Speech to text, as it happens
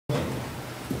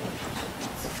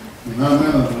And I'm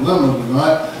in a dilemma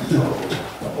tonight.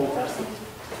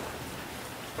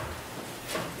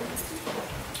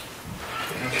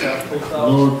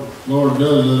 Lord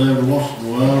does that every once in a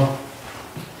while.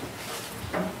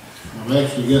 I've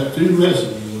actually got 2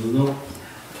 messages, you know.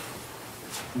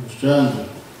 I was trying to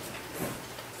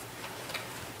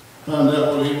find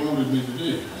out what he wanted me to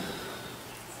do.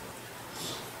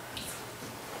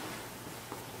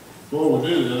 Before we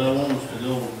do that, I want us to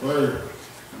go in prayer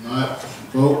tonight for some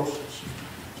folks.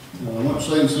 I went to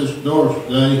see Sister Doris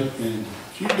today, and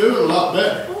she's doing a lot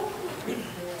better.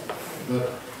 But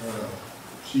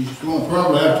she's going to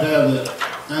probably have to have that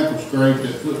ankle scrape,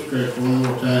 that foot scrape one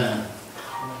more time.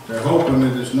 They're hoping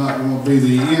that it's not going to be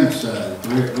the inside.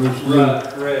 Right,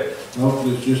 correct.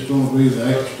 Hopefully it's just going to be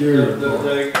the exterior part.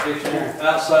 The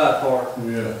outside part.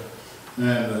 Yeah.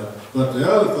 And, but the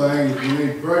other thing that we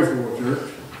need to pray for,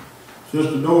 church,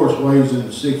 Sister Doris weighs in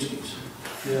the 60s.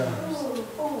 Yeah.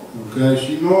 Okay,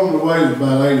 she normally weighs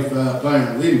about 85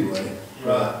 pounds anyway.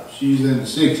 Right. She's in the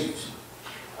 60s.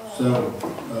 So,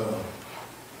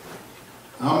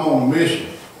 I'm on a mission.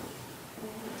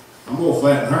 I'm going to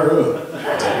fatten her up.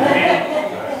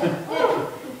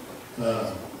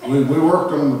 We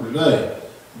worked on her today.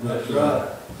 But,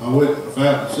 I went and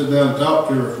found to sit down and talk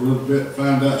to her for a little bit,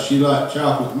 found out she liked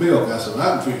chocolate milk. I said,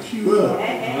 I can fix you up.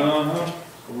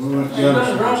 We went and got her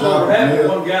some chocolate milk.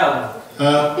 1 gallon.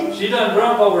 She done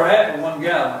drunk over half of 1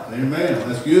 gallon. Amen.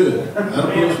 That's good.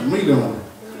 That'll put some meat on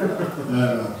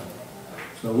her.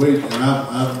 So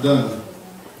I've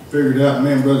figured out,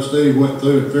 me and Brother Steve went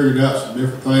through and figured out some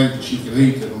different things that she can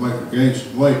eat that'll make her gain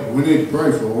some weight. But we need to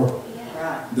pray for her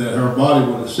that her body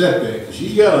will accept that, because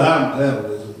she's got a high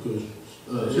metabolism.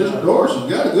 Because Sister Doris has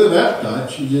got a good appetite.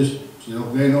 She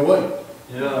don't gain no weight.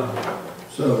 Yeah.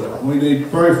 So we need to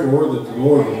pray for her that the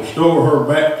Lord will restore her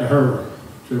back to her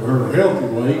healthy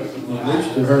weight, at least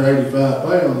to her 85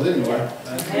 pounds anyway,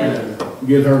 and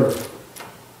get her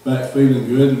back feeling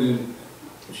good. And then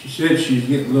she said she's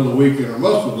getting a little weak in her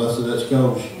muscles. I said that's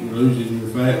because you're losing your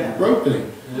fat and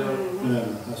protein.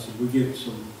 And I said we get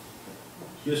some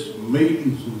meat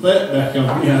and some fat back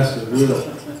on you. I said we'll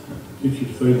get you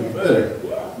to feeling better.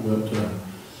 But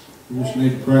we just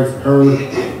need to pray for her.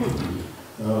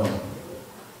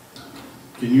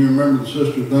 Can you remember the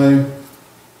sister's name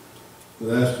that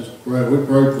asked us to pray? We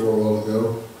prayed for her a while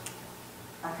ago.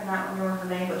 I cannot remember her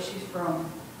name, but she's from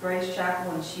Grace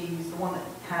Chapel, and she's the one that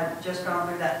had just gone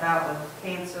through that bout of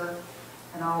cancer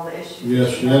and all the issues.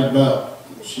 Yes,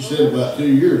 she said about 2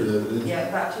 years of it, didn't she? Yeah,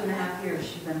 about 2.5 years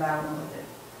she's been battling with it.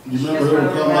 Do you remember who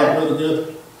was talking about Brother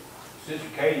Jeff? Sister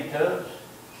Katie Tubbs?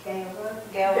 Gail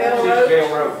Sister Gail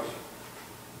Rhodes.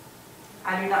 I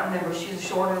do not remember. She's a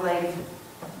shorter lady.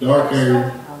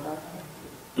 Dark-haired,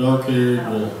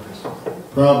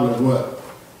 probably what,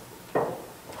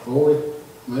 40,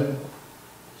 maybe?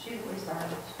 She's at least 30.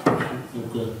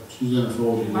 Okay, she's in her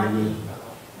 40s, I guess.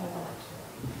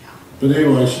 But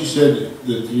anyway, she said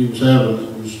that he was having,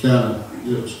 it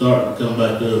was starting to come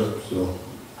back up, so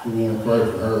we want to pray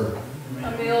for her.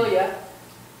 Amelia.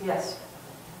 Yes.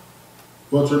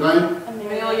 What's her name?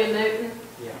 Amelia Newton.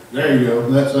 Yeah. There you go,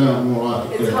 that sounds more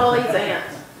like it. It's Holly's aunt.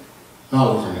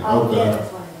 Holly's aunt, okay.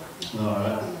 All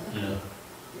right, yeah.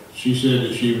 She said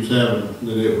that she was having,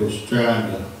 that it was trying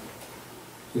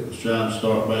to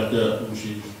start back up, and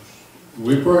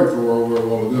we prayed for her over a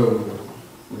while ago,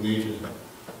 but we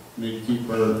need to keep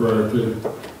her in prayer too.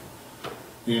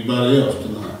 Anybody else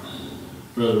tonight?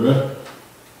 Brother Rick?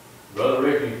 Brother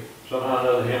Ricky, somehow or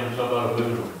another, him and somebody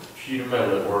moved a sheet of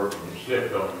metal at work and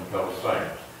stepped on him and caused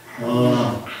sands.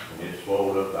 And it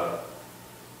swallowed up like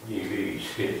UVs.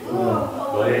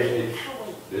 But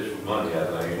this was Monday, I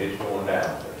think, and it's going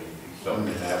down. He's soaked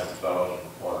in applesauce and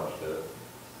water and stuff.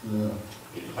 Yeah.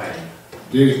 It's pain.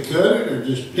 Did it cut it or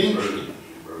just pinch it?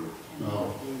 It's bruised.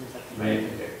 Oh. Man,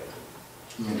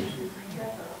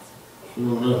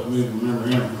 Sure enough, me to remember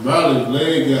him. Riley's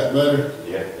leg got better.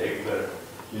 yeah, they get better.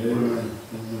 Yeah,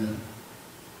 amen.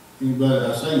 Anybody,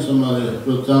 I seen somebody else,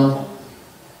 Brother Tom.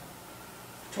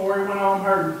 Tori went on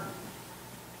her.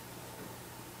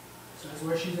 So that's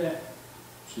where she's at.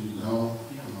 She's at home?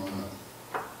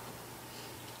 Yeah.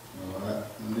 All right.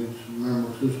 I need to remember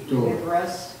Sister Tori. With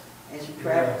Russ as you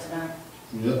travel tonight.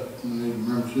 Yep, I need to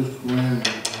remember Sister Gwen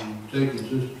and taking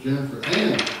Sister Jennifer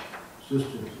and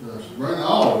Sister Sabrina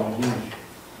all of them.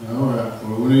 All right,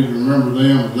 well, we need to remember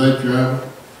them as they travel.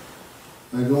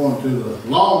 They're going to the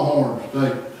Longhorn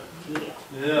State.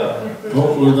 Yeah.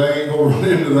 Hopefully they ain't going to run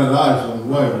into that ice on the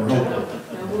way, we're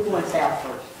hoping. No, we're going south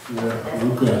first.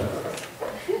 Yeah, okay.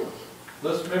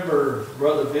 Let's remember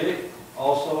Brother Vic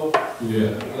also.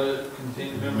 Yeah. Let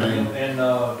continue to remember him. And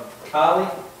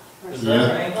Kylie.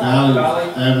 Yeah,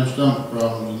 Callie's having stomach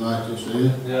problems tonight, they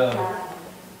said. Yeah.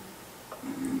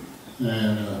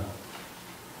 And,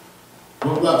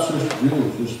 what about Sister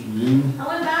Jill, Sister Jean? I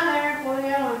went down there for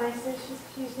you, and they said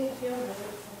she's hit field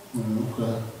visits.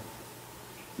 Okay.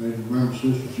 Need to remember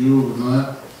Sister Jill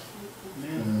tonight.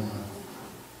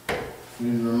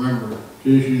 Need to remember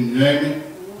Tisha and Jamie,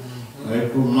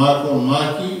 April, Michael, and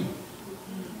Mikey,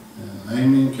 and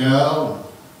Amy and Kyle,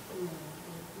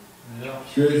 Yeah. and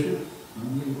Tricia. I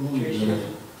need one of those.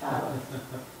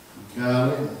 And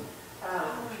Kylie,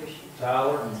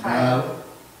 Tyler. and Tyler.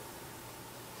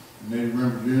 You need to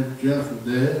remember Jennifer's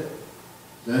dad. Is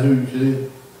that who you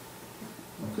said?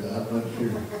 Okay, I'd like to hear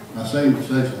it. I seen you say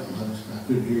something, I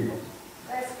couldn't hear you.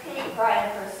 Let's keep praying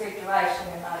for a situation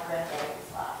in my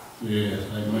granddaddy's life. Yes,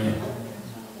 amen.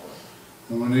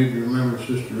 And we need to remember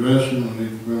Sister Russell, we need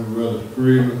to remember Brother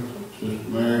Freeman, Sister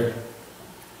Mary.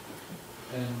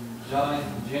 And Johnny,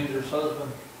 Ginger's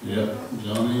husband. Yep,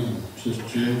 Johnny and Sister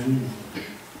Ginger.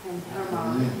 And her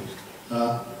mom.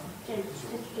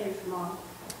 Jen's mom.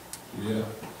 Yeah,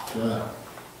 that's right.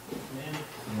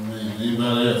 Amen.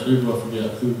 Anybody else? Who do I forget?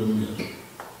 Who do I miss?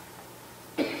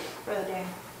 Brother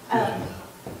Darren,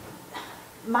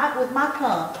 with my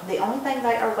pump, the only thing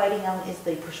they are waiting on is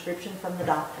the prescription from the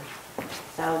doctor.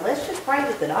 So let's just pray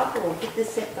that the doctor will get this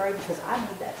sent through because I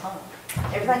need that pump.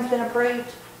 Everything's been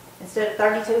approved. Instead of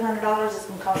 $3,200, it's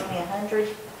going to cost me $100.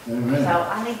 So Amen.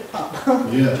 I need the pump.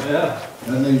 Yeah, Yeah.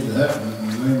 that needs to happen in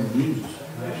the name of Jesus.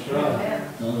 That's right.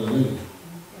 Hallelujah.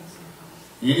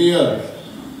 Any others?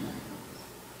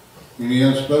 Any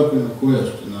unspoken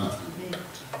requests tonight?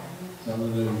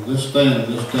 Hallelujah. Let's stand,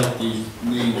 let's take these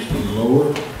needs to the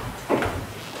Lord.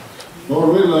 Lord,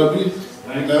 we love you.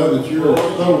 We know that you're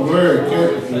so very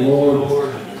capable, Lord.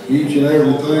 Each and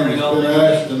everything that's been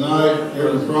asked tonight,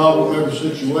 every problem, every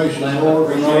situation, Lord,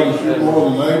 we know that you're more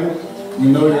than able. We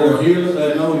know you're a healer. We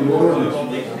know, Lord,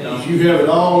 that you have it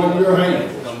all in your hands.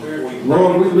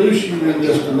 Lord, we loose you in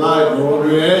this tonight, Lord.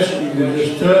 We ask you to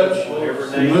just touch,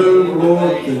 to move,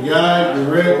 Lord, to guide,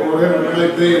 direct, whatever it may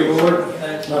be, Lord. I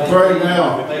pray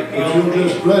now that you'll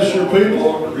just bless your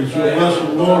people, that you'll bless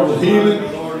them, Lord, with healing,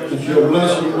 that you'll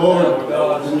bless them, Lord,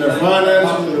 in their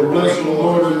finances, that you'll bless them,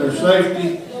 Lord, in their safety,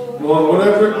 Lord,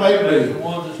 whatever it may be.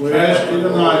 We ask you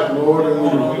tonight, Lord, and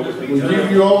we give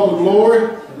you all the glory,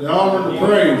 the honor, and the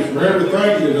praise for everything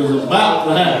that is about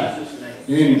to happen.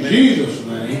 In Jesus'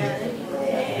 name.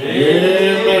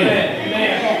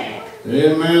 Amen.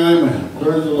 Amen, amen.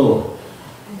 Praise the Lord.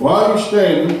 While you're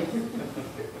standing,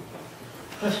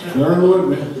 turn with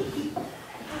me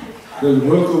to the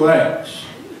book of Acts,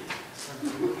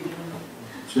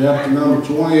 chapter number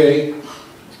 28.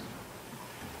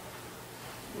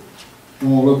 I'm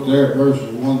going to look there at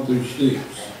verses 1 through 6.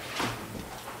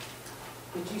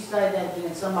 Did you say that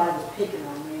then somebody was picking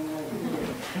on me?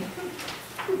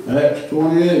 Acts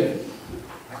 28.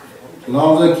 As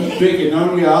long as they keep picking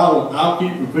on you, I'll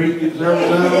keep repeating it every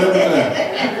time, every time.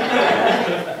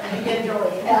 You enjoy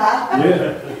it.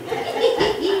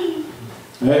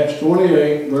 Yeah. Acts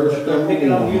 28, verse number 1.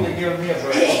 Picking on you, they give me a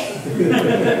break.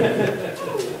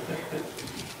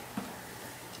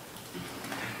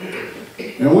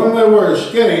 And when they were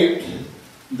escaped,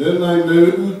 then they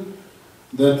knew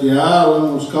that the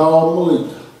island was called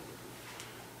Melita.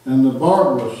 And the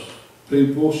barbarous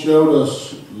people showed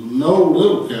us no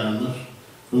little kindness,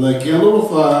 for they kindled a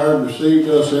fire and received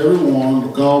us every one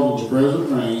because of the present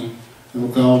rain and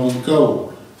because of the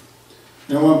cold.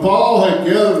 And when Paul had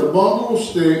gathered a bundle of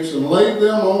sticks and laid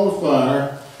them on the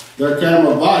fire, there came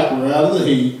a viper out of the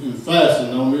heat and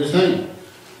fastened on his hand.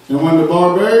 And when the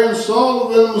barbarians saw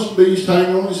the venomous beast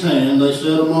hang on his hand, they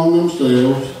said among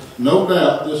themselves, no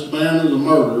doubt this man is a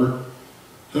murderer,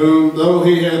 whom though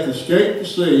he hath escaped the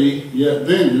sea, yet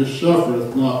vengeance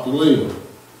suffereth not to live.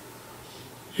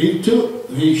 He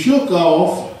shook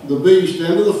off the beast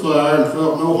into the fire and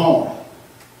felt no harm.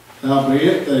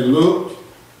 Howbeit they looked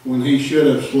when he should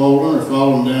have swollen or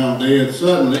fallen down dead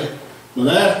suddenly, but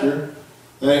after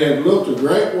they had looked a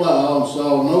great while and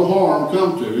saw no harm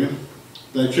come to him,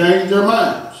 they changed their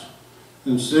minds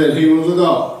and said he was a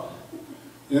god.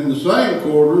 In the same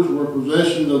quarters were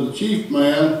possessions of the chief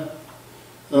man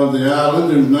of the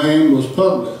island, whose name was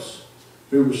Publius,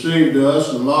 who received us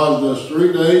and lodged us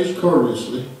 3 days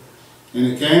courteously. And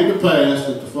it came to pass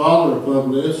that the father of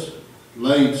Publius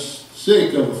lay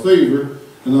sick of a fever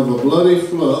and of a bloody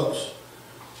flux,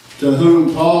 to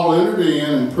whom Paul entered in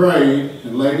and prayed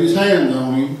and laid his hands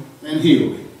on him and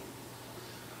healed him.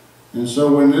 And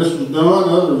so when this was done,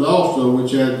 others also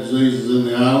which had diseases in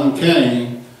the island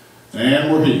came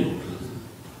and were healed.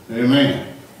 Amen.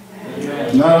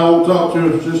 Now I want to talk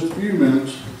to us just a few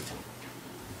minutes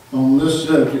on this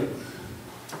subject.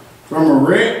 From a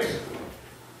wreck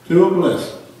to a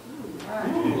blessing.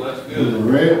 That's From good. a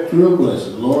wreck to a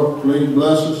blessing. Lord, please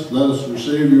bless us. Let us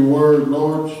receive your word,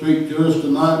 Lord. Speak to us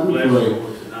tonight, we pray.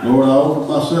 Lord, I open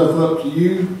myself up to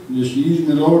you. Just use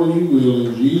me, Lord, as you will.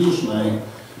 In Jesus' name.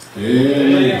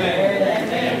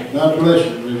 Amen. God bless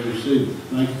you. May we receive it.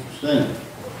 Thank you for standing.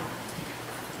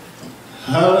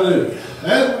 Hallelujah.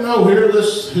 As we know here,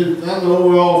 I know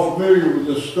we're all familiar with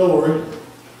this story.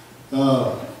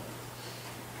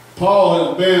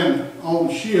 Paul has been on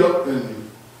the ship and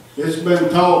it's been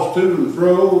tossed to and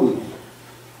fro, and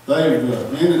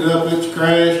they've ended up, it's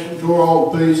crashed and tore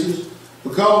all to pieces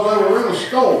because they were in a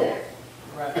storm.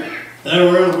 They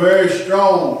were in a very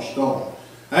strong storm.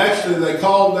 Actually, they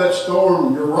called that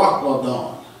storm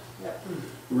Euroclydon.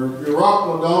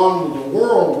 Euroclydon was a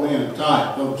whirlwind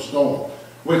type of storm,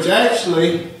 which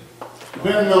actually,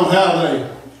 depending on how they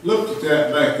looked at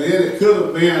that back then, it could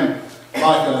have been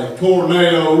like a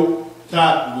tornado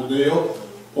type of a deal,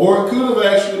 or it could have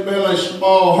actually been a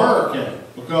small hurricane,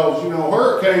 because, you know,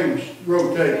 hurricanes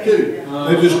rotate too.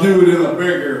 They just do it in a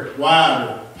bigger,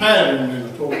 wider pattern than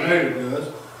a tornado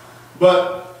does.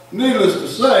 But needless to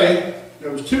say,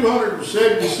 there was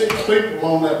 276 people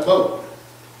on that boat.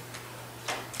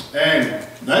 And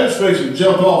they was fixing to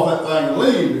jump off that thing and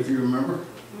leave, if you remember.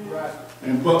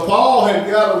 But Paul had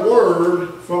got a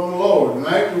word from the Lord. An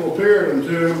angel appeared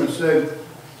unto him and said,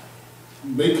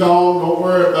 be calm, don't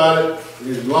worry about it.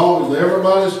 As long as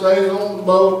everybody stays on the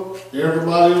boat,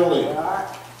 everybody will live.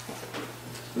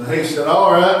 So he said,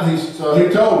 all right. So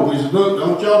he told him, he said, look,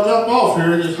 don't y'all jump off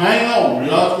here, just hang on.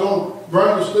 God's going to bring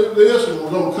us through this and we're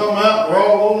going to come out and we're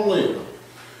all going to live.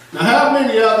 Now how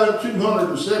many out of them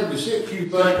 276 you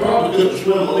think probably couldn't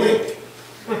swim a lick?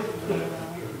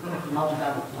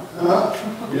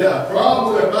 Yeah,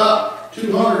 probably about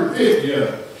 250 of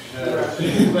them.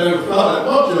 There was probably a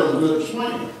bunch of them good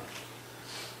swimming.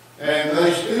 And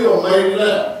they still made it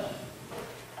out.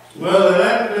 Well, they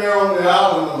landed there on the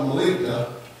island of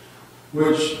Melita,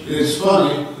 which is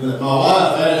funny that my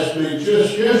wife asked me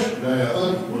just yesterday, I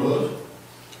think it was.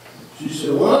 She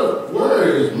said, where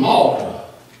is Malta?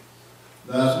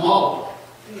 That's Malta.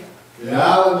 The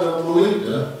island of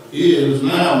Melita is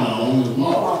now known as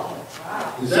Malta.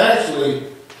 It's actually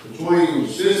between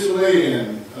Sicily and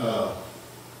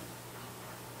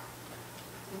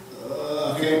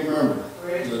I can't remember.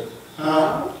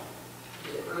 But,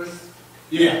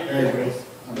 yeah, there you go.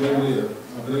 I believe it is.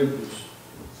 I believe it is.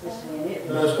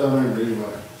 That's what I remember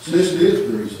anyway. Sicily is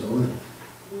Greece, though, isn't it?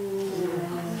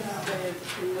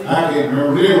 I can't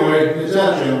remember. Anyway, it's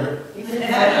out there. It's in the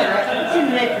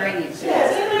Mediterranean.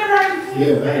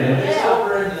 Yeah, there It's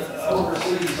over in the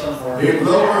overseas somewhere. it was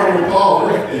over on Paul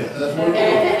right there. That's what it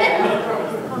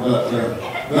was.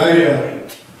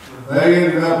 But they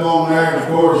ended up on there, of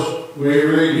course, we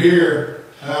read here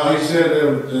how he said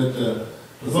that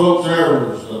the folks there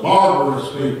was the barbarous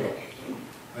people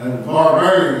and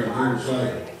barbarians, he would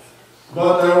say.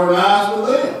 But they were nice with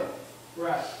them.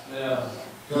 Right. Yeah.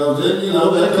 Because then, you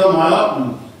know, they come out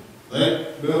and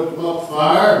they built them up a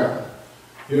fire.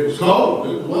 And it was cold.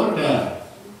 It was wintertime.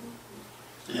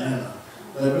 And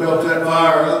they built that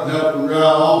fire up and helped them dry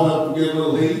off, helped them get a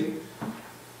little heat.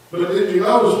 But did you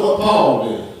notice what Paul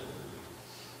did?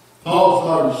 Paul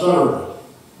started serving.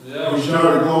 Yeah. He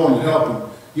started going and helping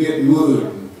getting wood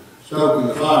and stoking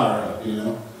the fire up, you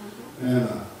know. And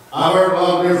I've heard a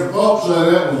lot of different folks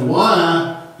say that was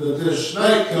why that this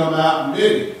snake come out and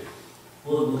did it.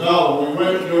 Was because when we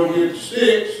went to go get the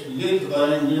sticks and get the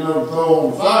thing, you know, to throw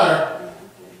on the fire,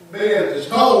 being it's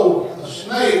cold, a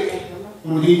snake,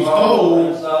 when he's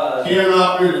cold,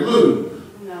 cannot really move.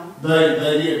 No.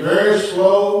 They get very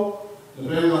slow,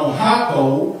 depending on how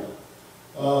cold.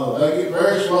 They get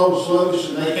very slow and sluggish,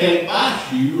 and they can't bite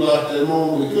you like they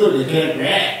normally could. They can't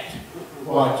react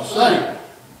quite the same.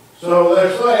 So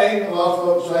they're saying, a lot of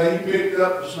folks say, he picked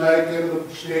up the snake and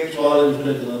the sticks while he was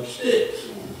picking up sticks.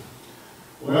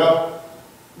 Well,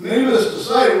 needless to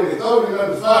say, when he threw him in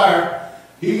the fire,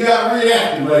 he got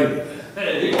reactivated.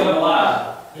 Hey, he come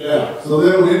alive. Yeah. So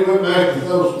then when he went back to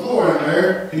throw some more in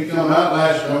there, he come out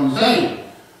lashed on his hand.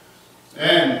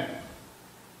 And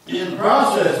in the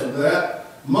process of that,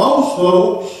 most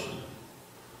folks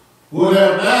would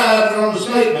have died from the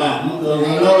snake biting because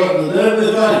they know it was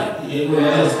everything. It was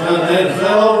just they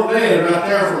fell over dead right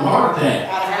there from a heart attack.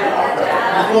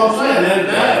 That's what I'm saying.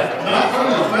 They died not from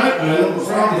the snake biting, but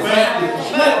from the fact that the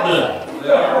snake bit.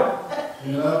 Yeah.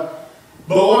 You know.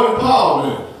 But what did Paul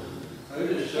do? He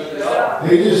just shook it off.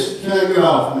 He just can't get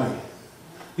off me.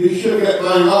 He shook that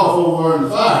thing off over in the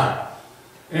fire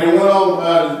and went on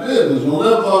about his business. When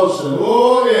them folks said,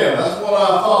 oh yeah, that's what I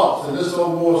thought. Said this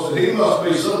old boy said, he must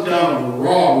be some kind of a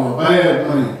robber, a bad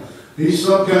man. He's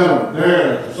some kind of a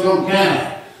derelict, some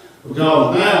kind.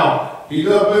 Because now, he's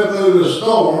up been through the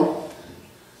storm,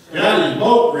 got his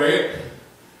boat wrecked,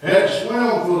 had to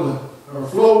swim for the, or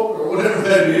float, or whatever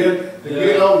that is, to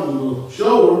get on the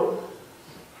shore.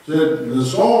 Said the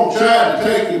storm tried to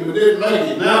take him, but didn't make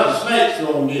it. Now the snake's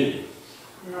gonna get him.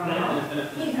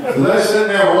 So they sitting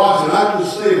there watching. I can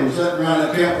see them sitting around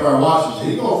that campfire watching.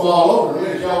 He's gonna fall over in a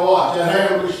minute. Y'all watch. That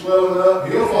hand will be swelling up.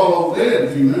 He'll fall over dead in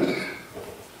a few minutes.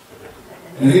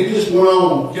 And he just went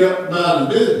on, kept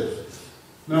about his business.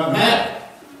 Nothing happened.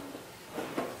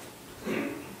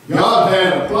 God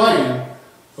had a plan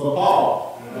for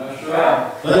Paul. That's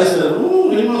right. They said, ooh,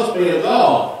 he must be a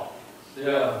God.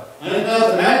 Yeah. Ain't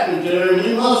nothing happening to him,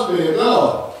 he must be a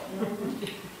God.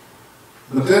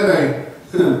 But then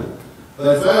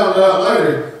they found out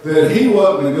later that he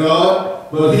wasn't a God,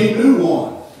 but he knew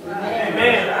one.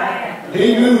 Amen.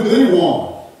 He knew the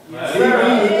one. He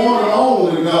knew the one and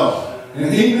only God.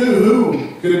 And he knew who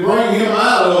could bring him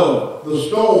out of the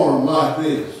storm like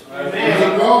this. And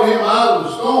he brought him out of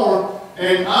the storm,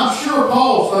 and I'm sure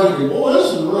Paul's thinking, boy,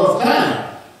 this is a rough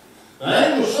time.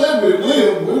 The angel said we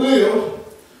lived,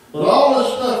 but all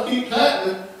this stuff keeps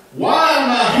happening. Why am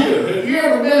I here? Have you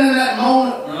ever been in that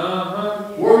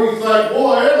moment where you think,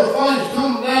 boy, everything's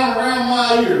coming down around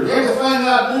my ears. Everything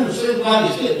I do seems like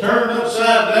it's getting turned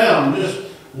upside down and just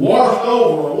washed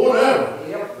over or whatever.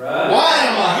 Right. Why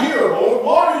am I here, Lord?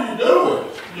 What are you doing?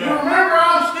 You remember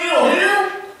I'm still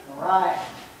here? Right.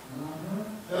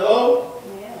 Hello?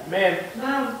 Man,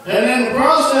 No. And in the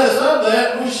process of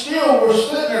that, we still were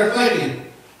sitting there thinking,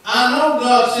 I know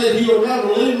God said he'll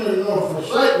never leave me nor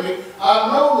forsake me.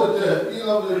 I know that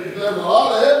there's a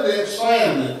lot of evidence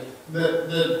saying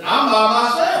that I'm by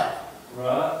myself.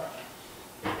 Right.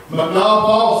 But now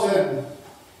Paul said,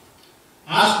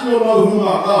 I still know who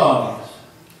my God is.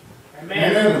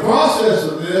 And in the process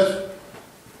of this,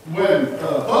 when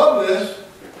Publius,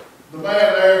 the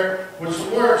man there, which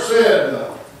the word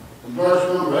said in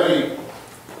verse number 8,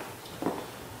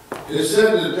 it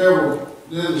said that there were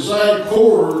in the same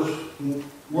quarters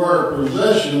where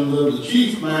possessions of the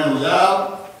chief man was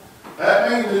out. That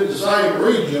means in the same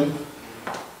region,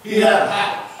 he had a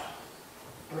house.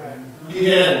 Right. He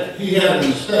had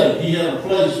an estate. He had a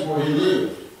place where he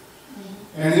lived.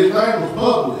 And his name was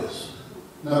Publius.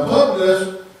 Now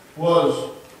Publius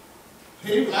was,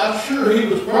 I'm sure he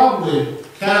was probably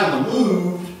kind of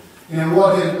moved in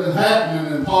what had been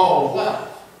happening in Paul's life.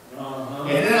 And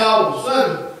then all of a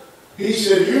sudden, he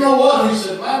said, you know what? He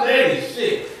said, my daddy's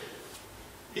sick.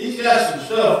 He's got some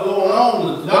stuff going on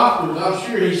with the doctors. I'm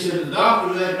sure he said the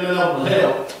doctors ain't been able to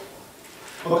help.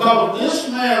 Because this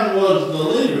man was the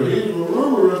leader. He was the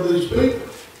ruler of these people.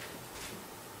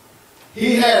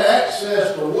 He had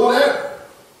access to whatever.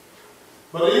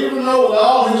 But even though with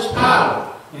all his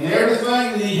power and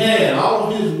everything that he had,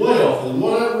 all of his wealth and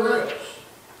whatever else,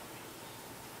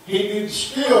 he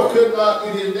still could not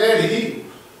get his daddy healed.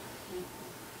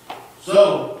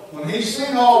 So when he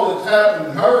seen all that's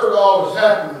happened, heard all that's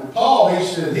happened with Paul, he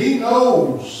said he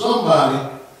knows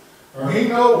somebody or he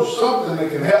knows something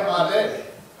that can help my daddy.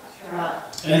 Right.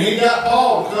 And he got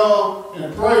Paul to come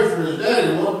and pray for his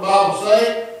daddy. What the Bible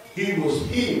say? He was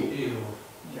healed.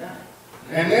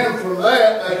 And then from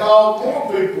that, they called more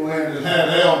people in that had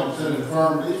ailments and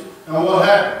infirmities. And what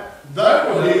happened? They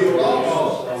were healed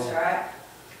also. That's right.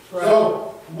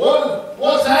 So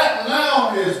what's happened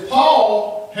now is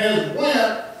Paul has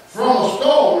went from a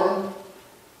storm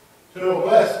to a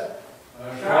blessing.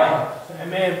 That's right.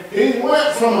 amen. He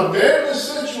went from a deadly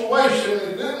situation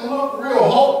that didn't look real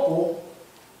hopeful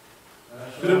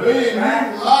to being used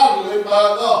mightily by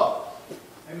God.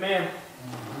 Amen.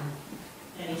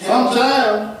 And he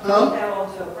Sometimes, held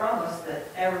on to a promise that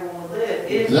everyone will live if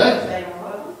they Exactly. don't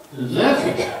hope.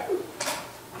 Exactly.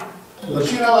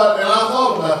 But you know, and I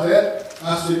thought about that.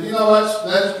 I said, you know,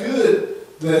 that's good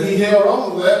that he held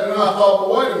on to that. And then I thought,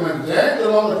 well, wait a minute, the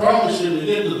angel only promised him to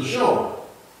get to the shore.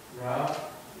 Right.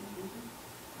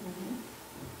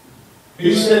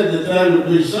 He said that they would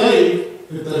be saved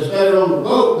if they stayed on the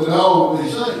boat, that all would be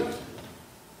saved.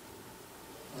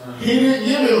 He didn't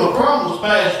give him a promise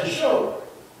past the shore.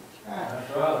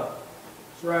 That's right.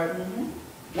 That's right.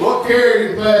 What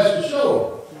carried him past the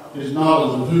shore? His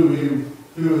knowledge of who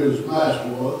his master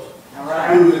was, All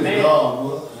right. who his Amen. God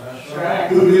was, That's Right.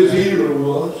 who his healer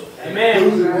was, Amen.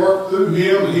 who had worked through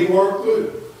him and he worked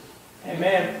through.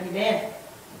 Amen. Amen.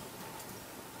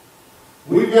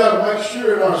 We've got to make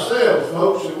sure in ourselves,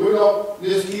 folks, that we don't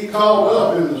just get caught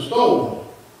up in the storm. All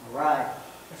right.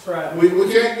 That's right.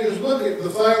 We can't just look at the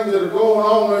things that are going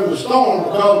on in the storm,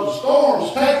 because the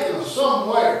storm's taking us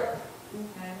somewhere.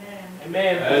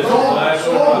 Amen. The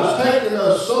storm is taking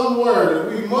us somewhere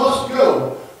that we must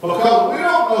go, because we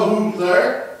don't know who's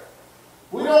there.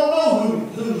 We don't know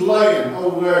who's laying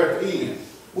over there at the end.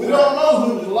 We don't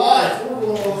know whose life we're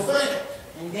going to affect.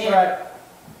 That's right.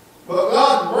 But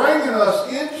God's bringing us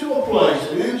into a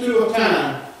place and into a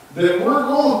time that we're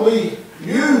going to be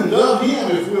used of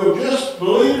Him if we'll just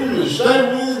believe Him and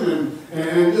stay with Him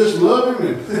and just love Him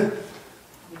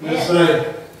and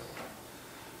say,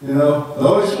 you know,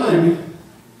 though it's maybe,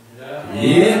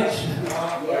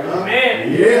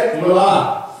 yet will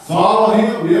I follow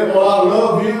Him, yet will I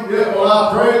love Him, yet will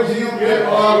I praise Him, yet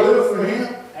will I live for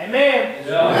Him. Amen.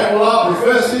 Yet will I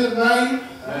profess His name.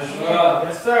 That's right.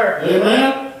 Yes, sir.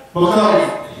 Amen.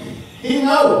 Because He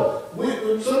knows.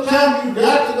 Sometimes you've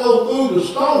got to go through the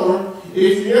storm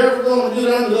if you're ever going to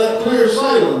get under that clear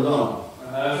sailing zone.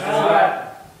 That's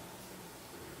right.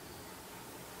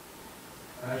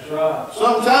 That's right.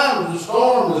 Sometimes the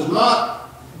storm is not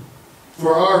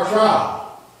for our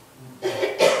trial.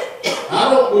 I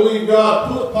don't believe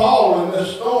God put Paul in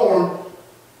this storm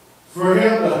for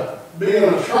him to be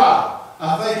in a trial.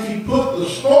 I think He put the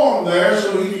storm there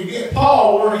so He could get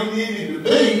Paul where he needed to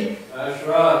be. That's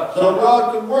right. So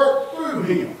God could work through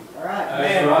him.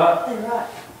 That's right. That's right.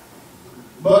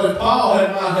 But if Paul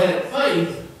had not had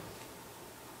faith,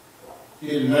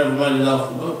 he'd have never made it off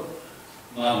the boat.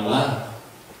 Not alive.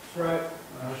 That's right.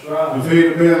 That's right. If he'd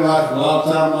have been like a lot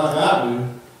of times like I do,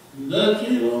 is that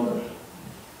you, Lord?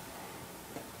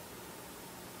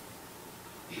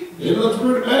 It looks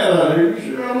pretty bad out here. You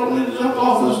sure I don't need to jump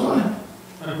off this thing?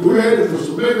 We're headed for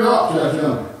some big rocks out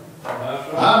yonder. That's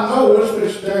right. I know it's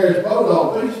fixed to tear his boat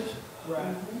all to pieces.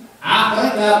 Right. I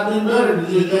think I'd be better to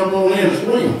just jump on in and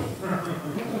swim.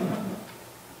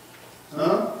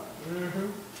 Huh?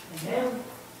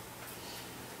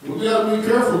 We gotta be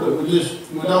careful that we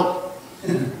don't,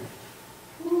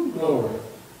 ooh, glory,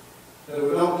 that we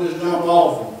don't just jump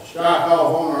off and strike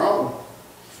off on our own.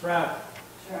 That's right.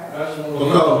 That's when we get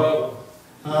in trouble.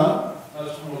 Huh?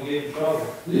 That's when we get in trouble.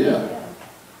 Yeah.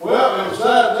 Well, and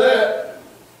besides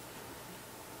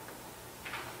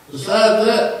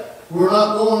that, we're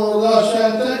not going where God's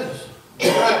trying to take us.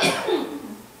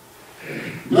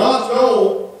 God's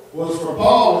goal was for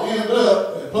Paul to end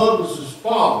up at Publius'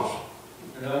 father's.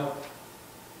 Yeah.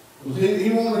 He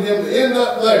wanted him to end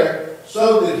up there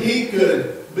so that he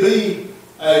could be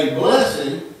a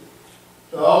blessing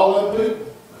to all them people.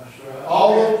 That's right.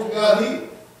 All those who got healed.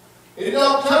 It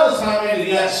don't tell us how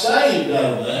many got saved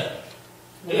out of that.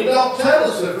 It don't tell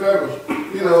us if there was,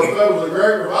 if there was a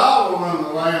great revival in the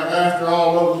land after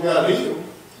all those got healed.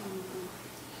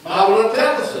 The Bible don't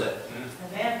tell us that.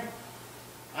 Amen.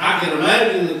 I can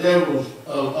imagine that there was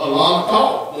a lot of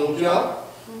talk, don't y'all?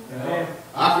 Yeah.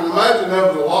 I can imagine there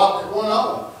was a lot that went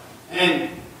on. And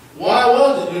why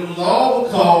was it? It was all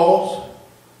because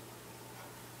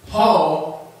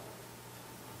Paul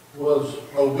was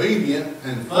obedient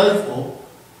and faithful.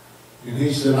 And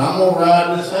he said, I'm going to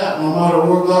ride this out no matter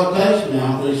where God takes me.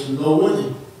 I'm just to go with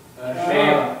him. That's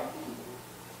right.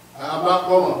 I'm not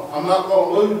going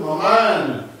to lose my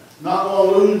mind, and not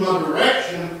going to lose my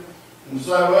direction and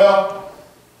say, well,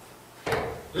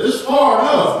 this is far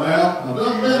enough now. I've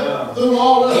done been through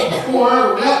all this before I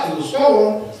ever got to the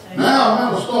storm. Now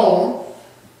I'm in a storm.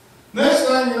 Next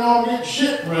thing you know, I'm getting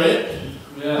shipwrecked.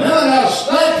 Yeah. Then I got a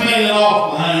snake hanging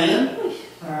off my hand.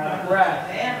 Right.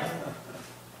 Amen.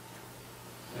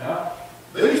 Yeah.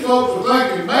 These folks are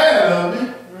thinking bad of me.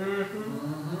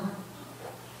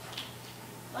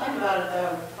 Think about it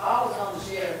though, Paul was on the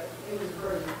ship, he was a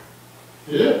prisoner.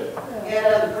 Yeah. He had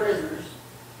other prisoners.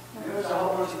 There was a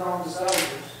whole bunch of Roman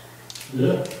soldiers.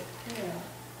 Yeah.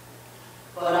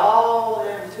 But all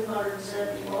them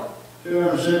 271,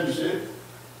 276.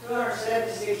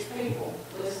 276 people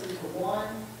listened to one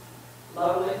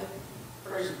lowly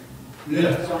prisoner.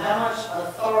 Yeah. So how much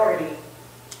authority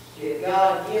did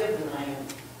God give the man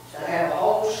to have a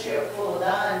whole ship full of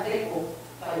dying people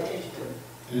pay attention to him?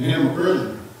 And him a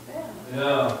prisoner.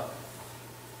 Yeah.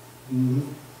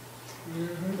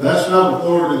 That's not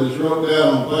authority that's wrote down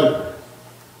on paper.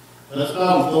 That's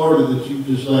not authority that you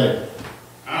just say,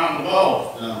 I'm the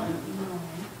boss. No.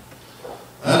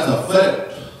 That's a felt.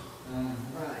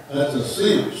 Right. That's a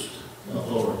sensed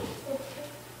authority.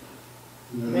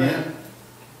 Amen?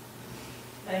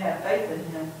 They had faith in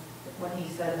him when he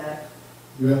said that.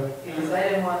 Yeah. Because they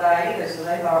didn't want to die either, so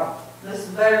they thought, this is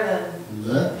better than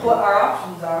Exactly. what our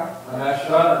options are. That's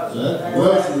right. Exactly.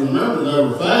 Well, if you remember, they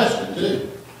were fasting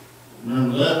too.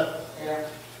 Remember that? Yeah.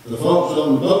 The folks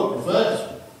on the boat were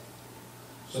fasting.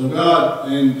 So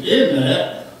God, in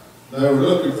that, they were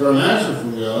looking for an answer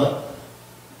from God.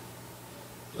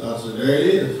 So I said, there it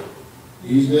is.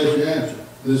 He's got your answer.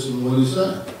 Listen to what he's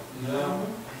saying. Yeah.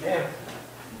 Yeah.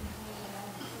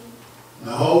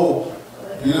 The whole,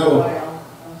 you know,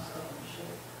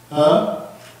 huh?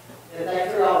 If they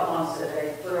threw out, once that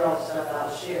they threw all the stuff out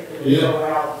of the ship, they Yeah. threw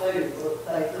away all the food,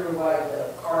 but they threw away the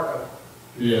cargo.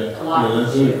 Yeah, A lot yeah, of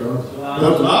that's shit. it, bro.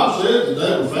 But the Bible says that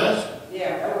they were fasting.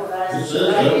 Yeah, they were It fast. says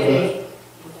they were fasting.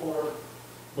 Before.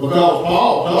 Because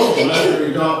Paul told them after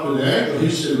he talked to the angel, he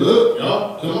said, look,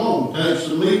 y'all, come on, take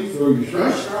some meat for your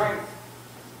strength. Strength.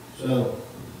 So,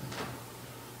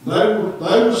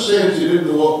 they were sensitive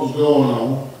to what was going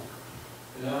on.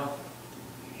 Yeah.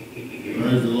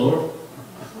 Praise the Lord.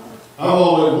 I've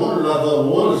always wondered, I thought, well,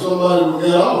 what if somebody would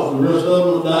get off, the rest of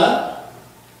them would die?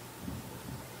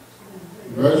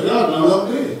 Praise God, none of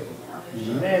them did. You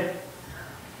know? Amen.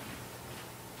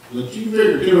 But you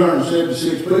figure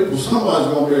 276 people, somebody's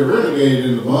going to be a renegade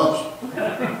in the bunch.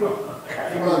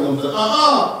 Somebody's going to say,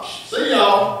 see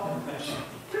y'all.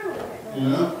 You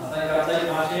know? I think I'll take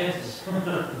my chances.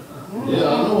 Yeah, I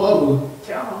know I would.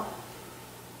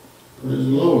 Praise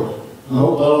the Lord. I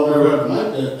hope I don't ever have to make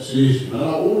that decision. I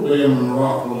don't want to be in the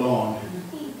Rockville Dawn.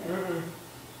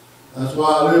 That's why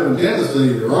I live in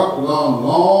Tennessee. The Rockville Dawn is a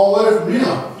long way from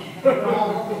here.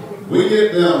 We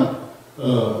get them,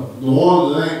 the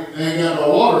ones that ain't got no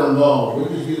water involved.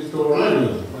 We just get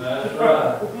tornadoes. That's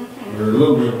right. Or a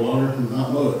little bit of water, not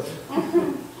much.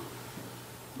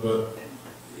 But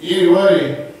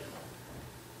anyway,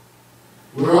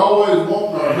 we're always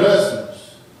wanting our blessings.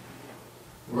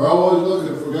 We're always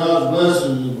looking for God's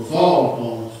blessings to befall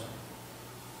upon us.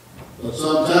 But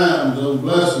sometimes those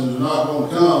blessings are not going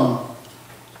to come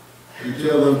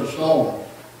until there's a storm.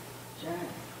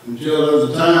 Until there's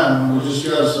a time when we just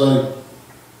got to say,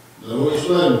 though it's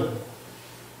sledding,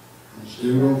 I'm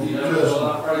still going to keep trusting.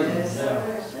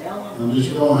 I'm just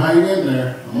going to hang in there.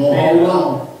 I'm going to hold on.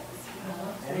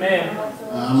 Amen.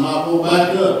 I'm not going to back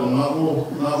up. I'm not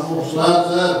going to slide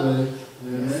sideways.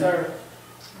 Amen. Yes, sir.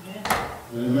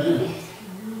 Amen.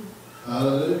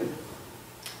 Hallelujah.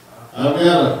 I've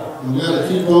got to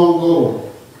keep on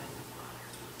going.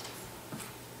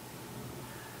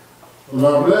 But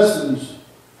our blessings,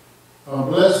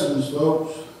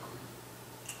 folks,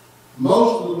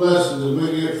 most of the blessings that we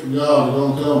get from God are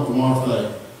going to come from our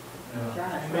faith.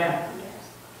 Amen.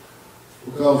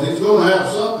 Because He's going to have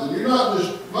something. You're not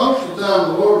just, most of the time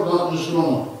the Lord's not just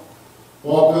going to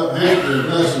walk up and hand you a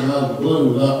blessing out of the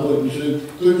blue without putting you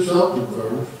through something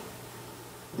first.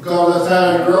 Because that's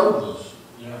how He grows us.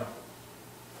 Yeah.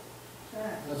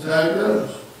 That's how He grows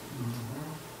us.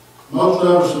 Most of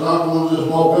us are not going to just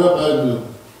walk up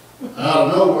out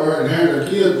of nowhere and hand their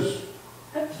kids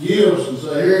gifts and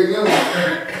say, here you go.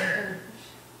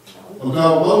 Because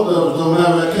most of us don't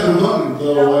have that kind of money to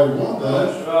throw away one day.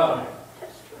 That's right.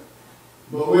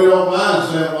 But we don't mind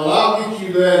saying, well, I'll get you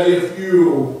that if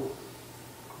you'll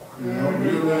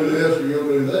do this or you'll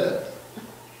do that.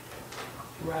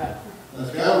 Right.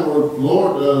 That's kind of what the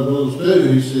Lord does with us too.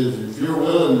 He says, if you're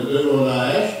willing to do what I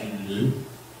ask you to do,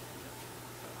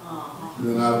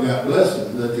 then I've got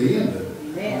blessings at the end of it.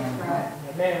 Amen. Right.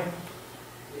 Amen.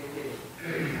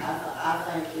 I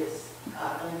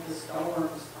think the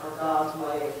storms are God's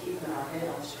way of keeping our head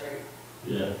on straight.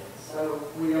 Yeah. So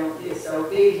we don't get so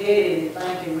big-headed and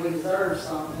thinking we deserve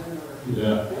something, or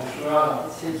Yeah. That's right.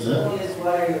 it's His Yeah.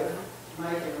 way of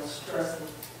making us trust Him.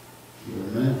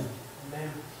 Amen. Amen.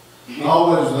 I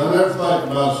never think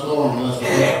about a storm unless I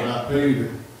think about Peter.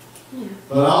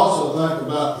 But I also think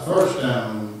about the first time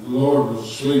the Lord was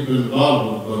asleep in the bottom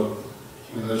of the boat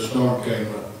and the storm came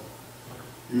up.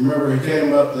 You remember He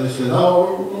came up, they said,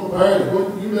 oh, we're going to perish.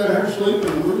 You down here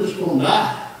sleeping and we're just going to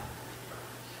die.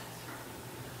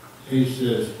 He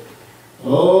says,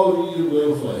 oh, you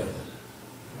little faith.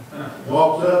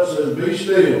 Walks up and says, be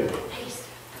still.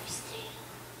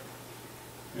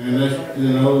 And that's,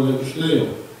 it was still.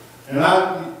 And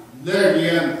there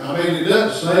again, it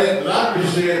doesn't say it, but I can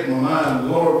see it in my mind. The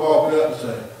Lord walked up and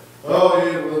said, oh,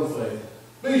 you little faith.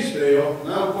 Be still.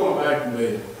 Now I'm going back to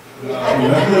bed.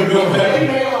 I'm going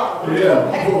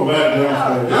back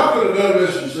downstairs. Y'all could have done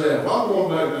this yourself. I'm going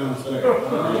back downstairs.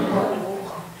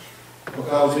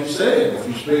 Because He said, if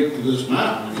you speak to this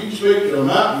mountain, if you speak to a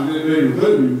mountain, it'll be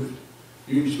removed.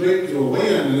 You can speak to a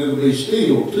wind and it'll be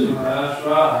still too. That's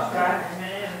right.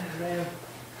 Amen.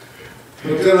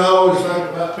 But then I always think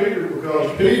about Peter,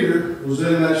 because Peter was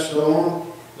in that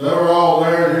storm. They were all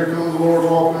there, and here comes the Lord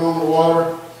walking on the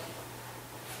water.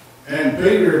 And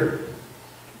Peter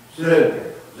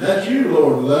said, that's you,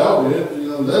 Lord, thou it.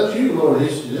 That's you, Lord. He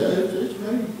said, yeah, it's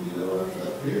me.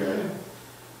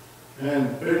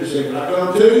 And Peter said, can I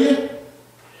come to you?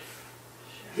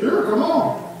 Sure, come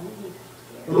on.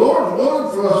 The Lord's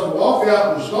willing for us to walk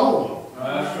out in the storm.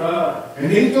 That's right.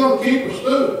 And He's going to keep us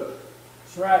through it.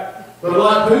 That's right. But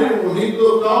like Peter, when he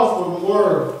looked off from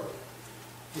where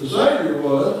the Savior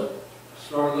was,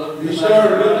 he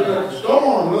started looking at the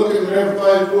storm, looking at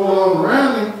everything going on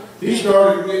around him. He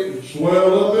started getting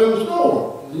swelled up in the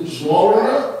storm. He swallowed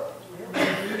up.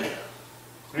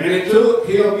 And it took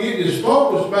him getting his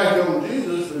focus back on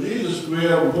Jesus for Jesus to be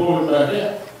able to pull him back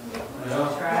out.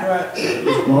 That's right. That's right.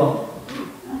 Yes, Mark?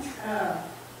 Don't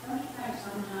you think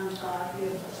sometimes God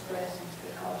gives us blessings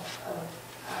because of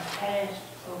our past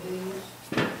obedience?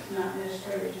 Not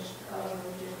necessarily just because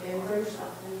we've just been through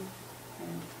something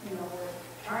and, you know, we're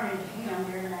turning to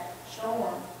Him during that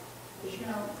storm. But, you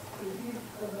know, if you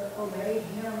obeyed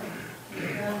Him and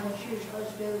you've done what you're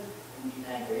supposed to do, don't you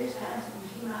think there is times when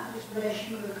He might just bless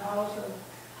you because of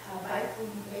how faithful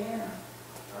you've been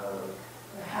or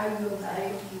how you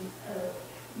obeyed and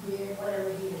did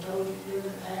whatever He had told you to do in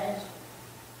the past?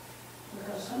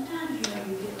 Because sometimes, you know,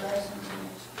 you get lessons and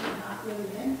it's not really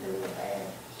been through a bad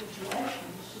situation.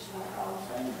 It's just like all of a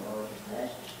sudden the Lord just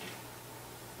blesses you.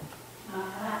 I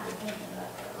might be thinking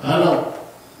about that. I don't.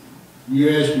 You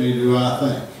asked me, do I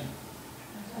think?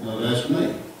 No, that's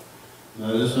me.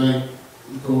 Now, this ain't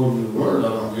according to the Word, I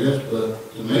don't guess,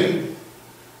 but to me,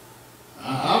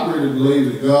 I really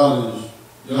believe that God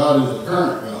is a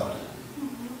current God.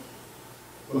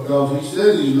 Because He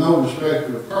said He's no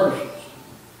respecter of persons.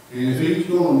 And if He's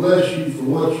going to bless you for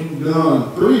what you've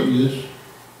done previous,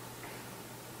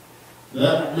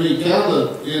 that would be kind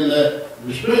of in that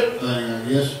respect thing, I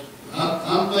guess.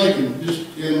 I'm thinking,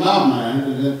 just in my mind,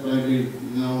 and that maybe, you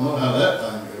know how that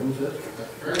thing goes,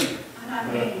 that's crazy.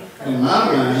 In my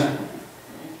mind,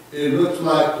 it looks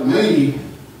like to me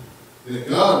that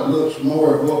God looks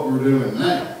more at what we're doing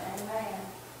now.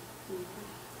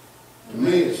 To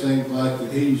me, it seems like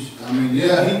that He's, I mean,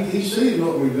 yeah, He sees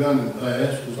what we've done in the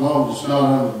past, as long as it's not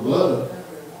under the blood.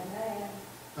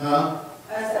 Huh?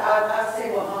 I see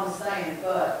what Mom's saying,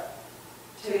 but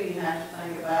too, you have to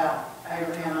think about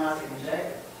Abraham, Isaac, and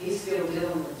Jacob. He's still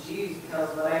dealing with Jews because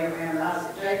of what Abraham and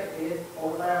Isaac and Jacob did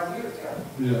 4,000 years ago.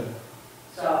 Yeah.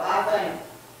 So I think,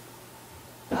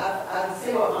 I can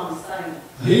see what Mom's saying.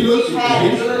 He looks He's at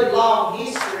had a the good, long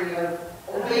history of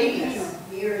obedience.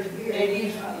 Years. And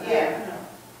you, yeah.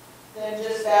 Then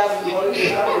just out of the blue,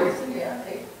 yeah,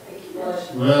 he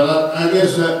bless you. Well, I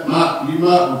guess that you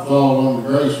might fall on the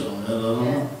grace on that, I don't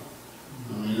know.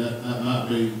 I mean, that might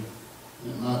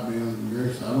be under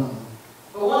grace, I don't know.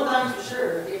 But one thing's for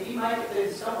sure, if you make it through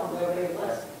the storm, there'll be a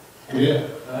blessing. Yeah,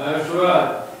 That's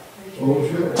right. oh,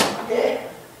 sure. Yeah.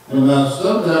 And now,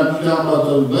 sometimes you talk about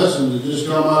those blessings that just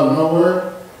come out of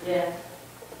nowhere. Yeah.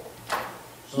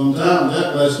 Sometimes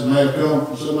that blessing may have come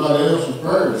from somebody else's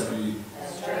prayers for you.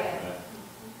 That's true.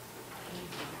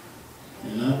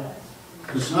 You know?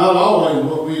 It's not always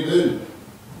what we do.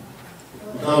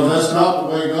 Because that's not the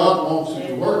way God wants it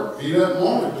to work. He doesn't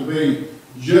want it to be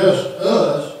just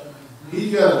us.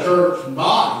 He's got a church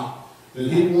body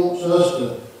that He wants us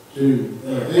to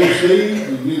intercede,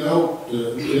 and, you know,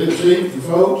 to intercede for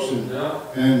folks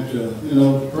and to, you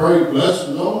know, to pray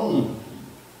blessings on them.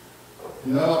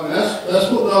 You know, I mean,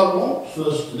 that's what God wants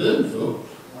us to do, folks.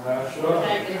 That's We right.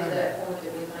 can't get to that point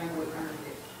that we think we're going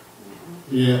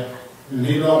to Yeah, and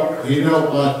He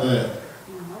don't like that.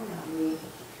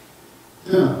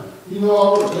 Yeah, you know,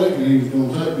 I was thinking He was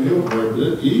going to take me over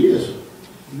there, but He is.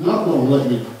 He's not going to let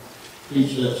me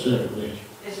teach that separately.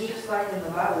 It's just like in the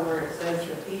Bible where it says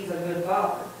that He's a good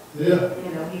Father. Yeah,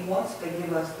 You know, He wants to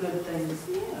give us good things,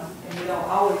 and we don't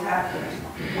always have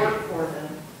to work for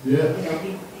them. yeah. You know,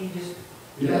 He just,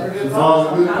 Yeah, a it's good a Father.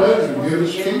 Father, good Sometimes pleasure, give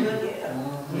us He wants to keep. give a good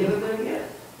gift. Give a good gift.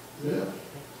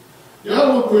 Yeah.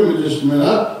 Y'all look with me just a minute.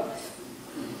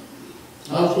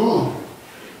 I was going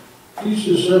to teach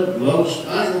this separate, but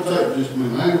I ain't going to take just a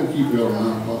minute. I ain't going to keep y'all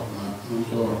around talking tonight. I'm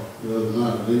sorry, the other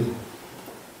night I did.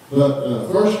 But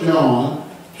 1 John,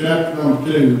 chapter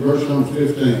number 2, verse number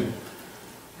 15.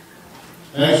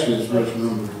 Actually, it's verse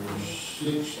number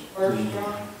 16. 1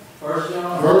 John,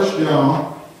 1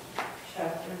 John,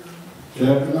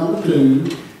 chapter number 2. you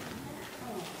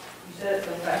said it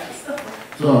so fast.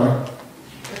 Sorry.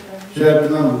 Chapter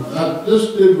number, let's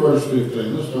do verse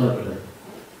 15. Let's start there.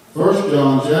 1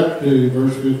 John chapter 2,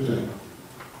 verse 15.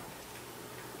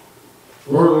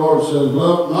 Where the Lord says,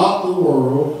 love not the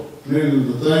world, neither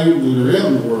the things that are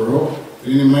in the world. If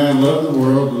any man love the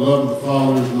world, the love of the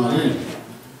Father is not in him.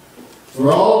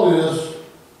 For all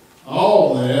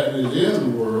that is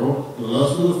in the world, the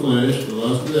lust of the flesh, the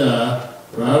lust of the eye,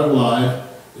 pride of life,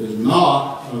 is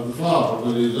not of the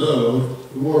Father that is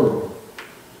of the world.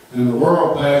 And the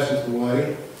world passeth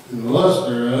away, and the lust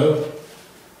thereof.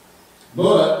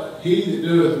 But he that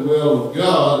doeth the will of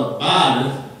God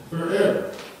abideth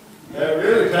forever. That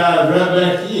really ties right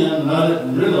back in, and I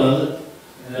didn't realize it.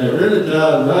 That really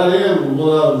ties right in with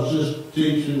what I was just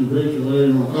teaching, preaching, whatever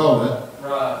you want to call that.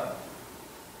 Right.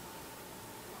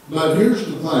 But here's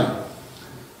the thing.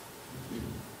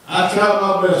 I try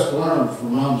my best to learn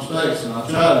from my mistakes, and I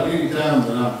try to any time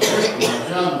that I'm mistaken, I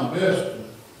try my best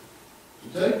to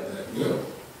take that and go.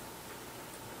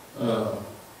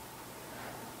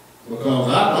 Because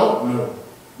I don't know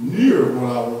near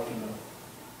what I want to know.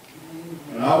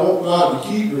 And I want God to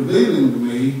keep revealing to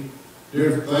me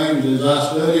different things as I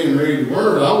study and read the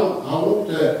Word. I want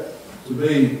that to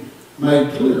be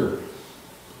made clear.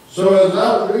 So as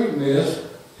I was reading this,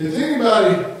 has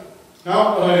anybody, I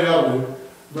don't know how y'all do,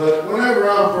 but whenever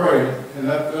I'm praying, and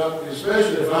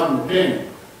especially if I'm repenting,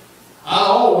 I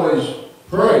always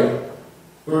pray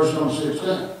verse number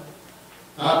 16.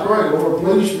 I pray, Lord,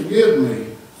 please forgive me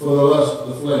for the lust of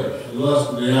the flesh, the lust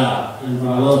of the eye, and for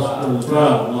the lust of the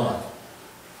pride of life.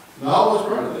 And I always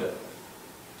pray that.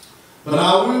 But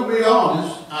I will be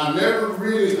honest, I never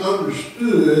really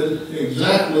understood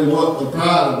exactly what the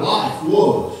pride of life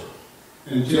was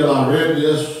until I read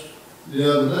this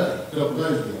the other day, a couple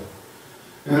days ago.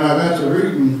 And I got to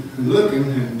reading and looking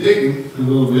and digging a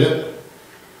little bit.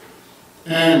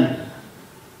 And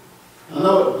I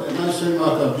know it may seem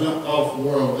like I've jumped off the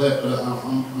world of that, but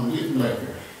I'm getting back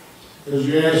there. Because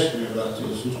you asked me about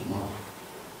this morning.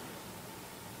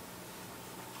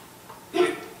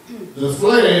 The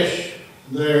flesh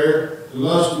there, the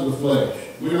lust of the flesh.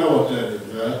 We know what that is,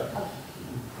 right?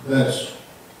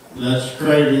 That's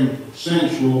craving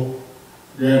sensual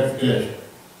gratification.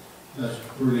 That's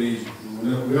pretty easy.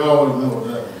 We always know what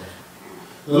that is.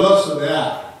 The lust of the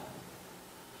eye.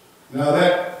 Now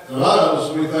that, a lot of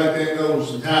us, we think that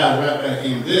goes and ties right back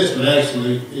into this, but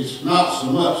actually it's not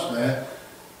so much that.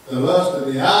 The lust of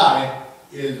the eye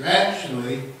is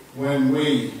actually when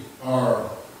we're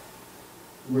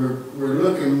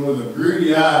looking with a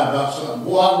greedy eye about something.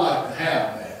 Boy, I'd like to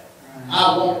have that.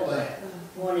 I want that.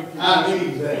 I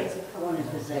need that.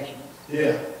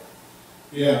 Yeah.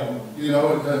 Yeah. You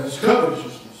know, it's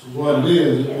covetousness is what it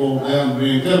is. It boils down to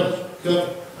being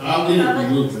covetous. I'll get it in a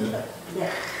little bit.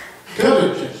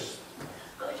 Covetous.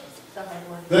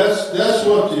 That's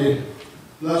what the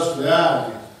lust of the eye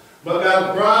is. But now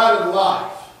the pride of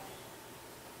life.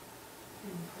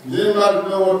 Does anybody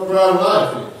know what the pride of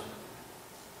life is?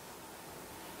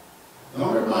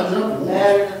 Don't everybody jump at once.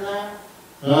 Better than that?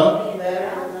 Huh?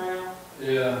 Better than that?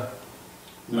 Yeah.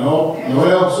 No,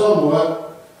 well, somewhat.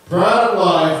 Pride of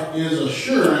life is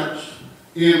assurance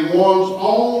in one's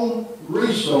own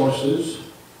resources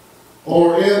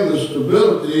or in the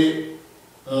stability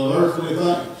of earthly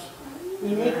things.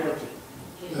 Iniquity.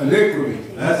 Iniquity.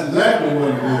 That's exactly what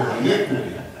it is.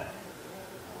 Iniquity.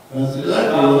 That's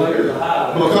exactly what it is.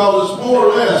 Because it's more or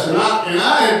less, and I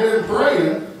had been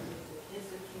praying.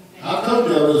 I've told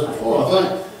y'all this before, I think.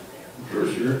 I'm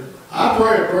pretty sure. I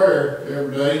pray a prayer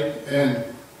every day,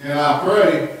 and I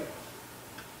pray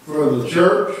for the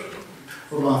church,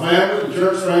 for my family, the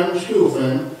church family, school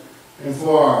family, and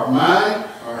for our mind,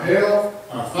 our health,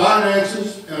 our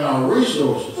finances, and our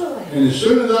resources. And as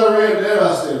soon as I read that,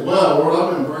 I said, wow, Lord,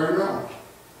 I've been praying wrong.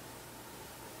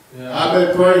 Yeah. I've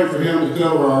been praying for him to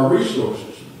cover our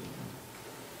resources.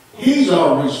 He's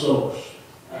our resource.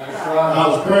 That's I right.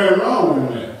 was praying wrong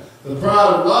in that. The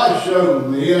pride of life showed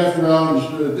me after I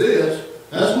understood this.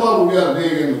 That's why we got to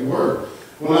dig into the Word.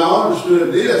 When I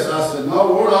understood this, I said, no,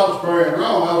 Lord, I was praying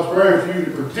wrong. I was praying for you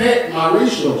to protect my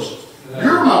resources. Yeah.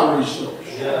 You're my resource.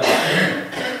 Yeah.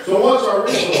 So what's our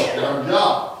resource? Our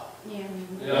job.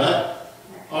 Yeah. Right?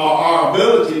 Our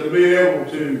ability to be able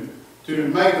to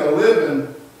make a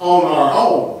living on our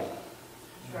own.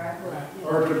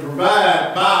 Or to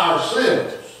provide by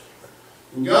ourselves.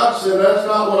 And God said, that's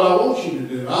not what I want you to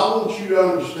do. I want you to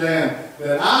understand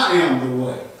that I am the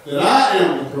way, that I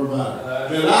am the provider,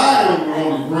 that I am the one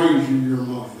that brings you your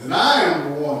money, that I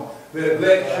am the one that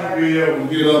lets you be able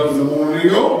to get up in the morning and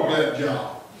go to that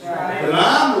job. That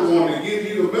I'm the one that gives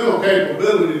you the mental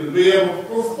capability to be able to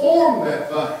perform that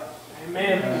thing.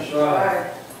 Amen. That's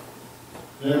right.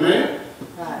 Amen?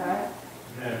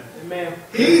 Amen.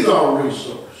 He's our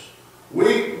resource.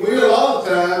 We a lot of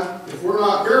times, if we're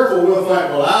not careful, we'll think,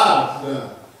 well, I've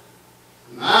done.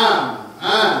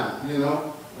 I'm, you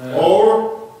know. Yeah.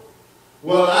 Or,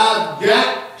 well, I've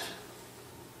got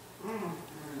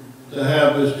to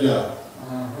have this job.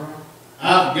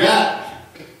 I've got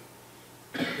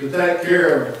to take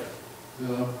care of it. You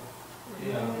know.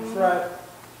 Yeah. That's right.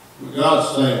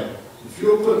 saying, if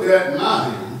you'll put that in my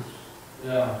hands,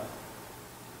 Yeah,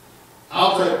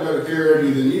 I'll take better care of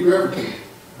you than you ever can.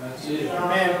 that's He's it.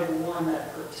 also the one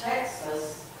that protects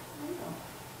us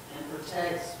and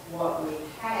protects what we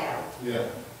have Yeah,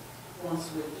 once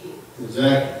we get.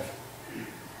 exactly.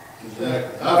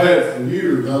 Exactly. I've had it for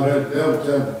years, I've had the devil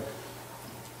tell me,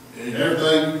 and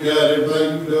everything you got, everything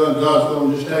you've done, God's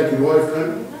gonna just take it away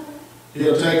from you.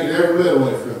 He'll take it every bit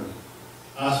away from you.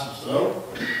 I said, so?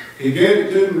 He gave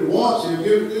it to me once, he'll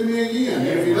give it to me again.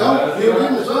 If he don't, he'll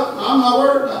give me something, I'm not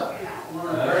worried about it. One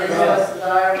of the greatest lessons I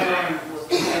ever learned was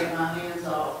to take my hands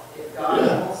off. If God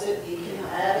wants it, he can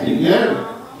add it. He can have it.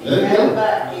 He can have it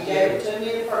back. He gave it to me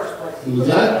in the first place. He gave it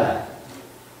back.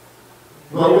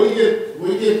 But we get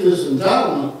this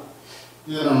entitlement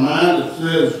in our mind that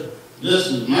says, this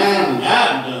is mine and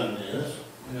I've done this.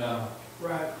 Yeah.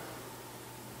 Right.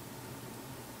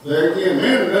 There again, me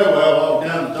and the devil have all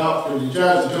kinds of talks because he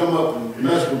tries to come up and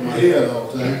mess with my head all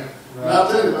the time. And I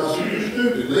tell him, I said, you're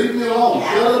stupid, leave me alone,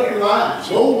 shut up your lies,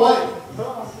 go away.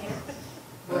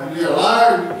 You're a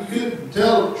liar, you couldn't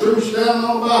tell the truth standing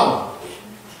on the Bible.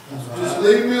 I said, just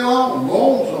leave me alone, go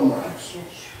on somewhere.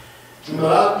 But I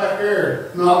was back there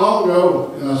not long ago,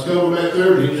 and I was coming back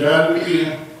there, and he tried it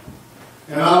again.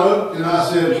 And I looked and I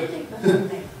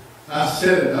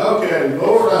said, okay,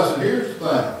 Lord, I said, here's the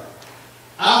thing.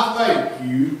 I thank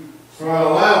you for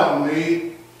allowing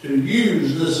me to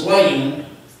use this land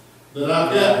that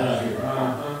I've got right here.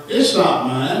 Uh-huh. It's not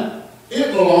mine.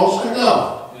 It belongs to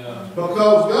God. Yeah.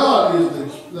 Because God is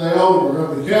the owner of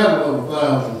the cattle of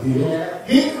 1,000 hills.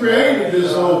 He created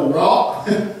this old rock.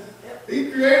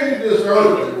 He created this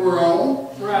earth that we're on.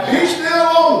 Right. He still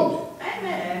owns it.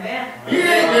 Amen. He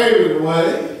ain't gave it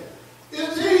away.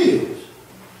 It's his.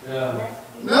 Yeah.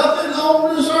 Nothing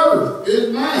on this earth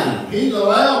is mine. He's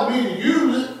allowed me to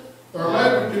use it or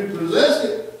maybe to possess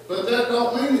it, but that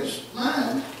don't mean it's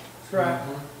mine. That's right.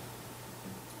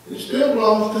 It still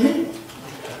belongs to him.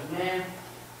 Amen.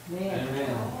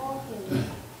 Amen.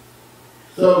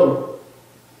 So,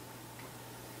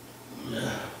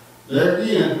 there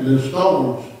again, there's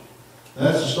storms.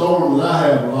 That's a storm that I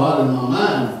have a lot in my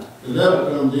mind. The devil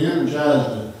comes in and tries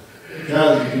to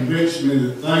convince me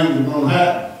that things are going to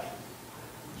happen.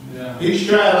 Yeah. He's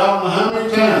tried I don't know how many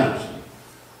times.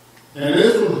 And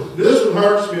this one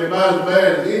hurts me about as bad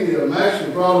as any of them,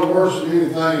 actually probably worse than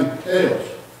anything else.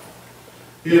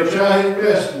 He'll try his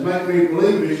best to make me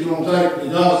believe that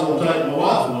God's going to take my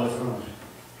wife away from me.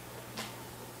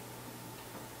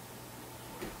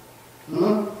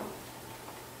 Huh?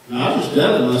 And I just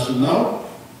tell him, I said, no,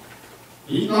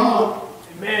 he's not.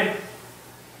 Amen.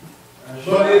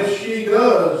 But if she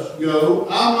does go,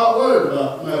 I'm not worried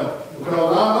about Mel,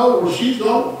 because I know where she's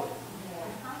going.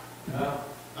 Yeah.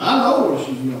 I know where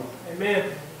she's going.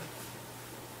 Amen.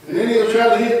 And then he'll try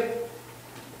to hit.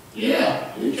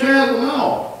 Yeah, he tries them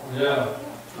all. Yeah.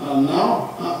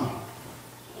 No.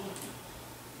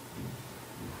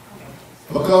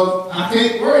 Because I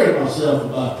can't worry myself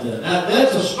about that.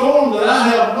 That's a storm that I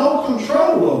have no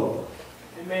control over.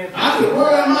 Amen. I could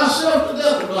worry myself to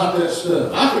death about that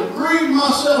stuff. I could grieve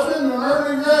myself into an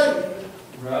early grave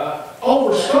Right.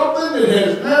 over something that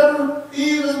has never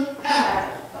even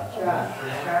happened. That's right.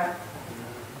 That's right.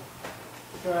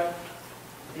 That's right.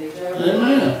 Did Joe,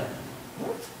 Amen.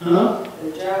 Huh?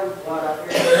 did Joe, what I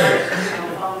heard on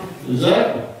the phone?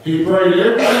 Exactly. He prayed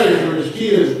every day for his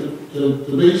kids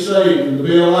to be saved and to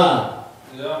be alive.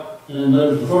 Yeah. And that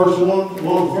was the first one of the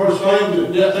first things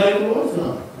that got taken away from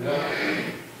him. Yeah.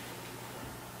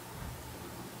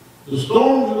 The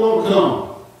storms are going to come.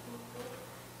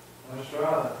 That's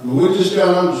right. But we just got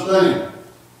to understand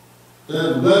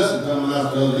there's a blessing coming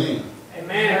out the other end.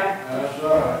 Amen. That's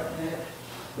right.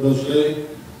 Brother Steve?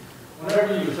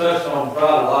 Whenever you touch on pride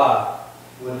of life,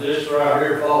 would this right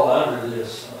here fall under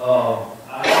this?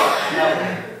 I have a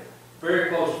very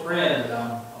close friend that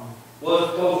I was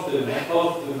close to, and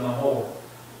close to no more.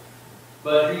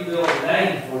 But he built a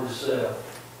name for himself.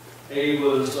 He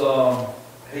was,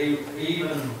 he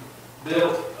even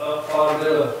built up quite a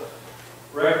bit of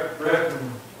reputation.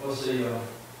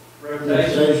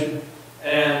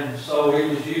 And so he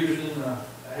was used in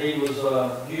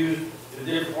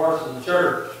different parts of the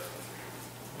church,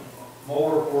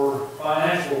 more for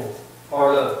financial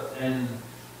part of it, and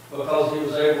because he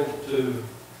was able to,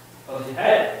 because he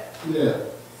had it. Yeah.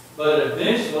 But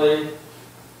eventually,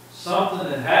 something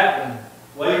had happened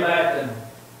way back in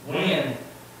when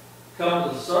come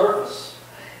to the surface,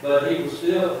 but he was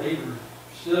still in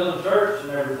church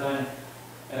and everything,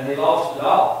 and he lost it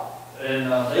all.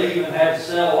 And they even had to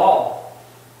sell off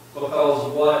because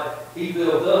of what he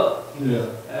built up. Yeah.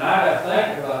 And I got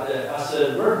thinking about that. I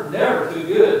said, we're never too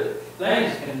good.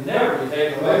 Things can never be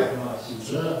taken away from us.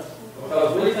 That's right.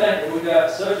 Because we think that we got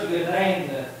such a good name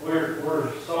that we're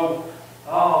so,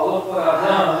 oh, look what I've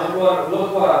done,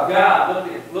 look what I've got,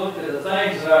 look at the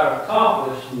things that I've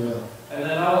accomplished. Yeah. And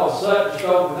then all of a sudden, just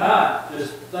overnight,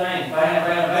 just things, bam,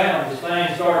 bam, bam, just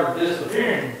things started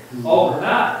disappearing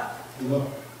overnight. Yeah.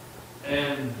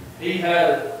 And he had,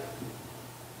 as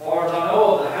far as I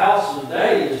know, the house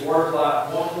today is worth like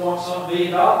 $1.some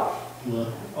billion Yeah.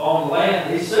 on the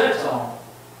land he sits on.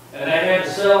 And they had to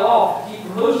sell off to keep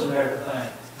from losing everything.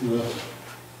 Yeah.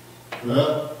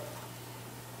 Well,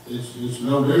 it's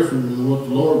no different than what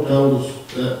the Lord told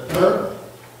us that parable.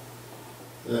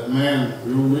 That man,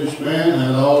 real rich man,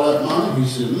 had all that money. He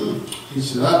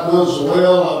said, I've done so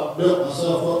well, I've built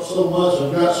myself up so much,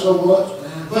 I've got so much.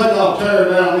 I think I'll tear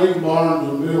down these barns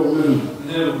and build new.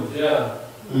 New, yeah.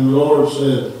 And the Lord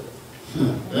said,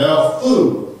 thou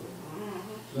fool,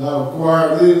 thou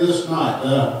acquired thee this night,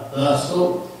 thy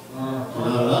soul. And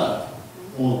I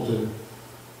want to.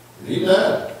 And he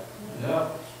died. Yeah.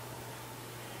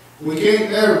 We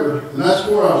can't ever, and that's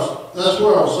where I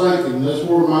was thinking, that's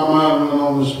where my mind went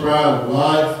on this pride of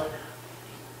life,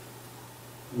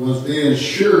 was the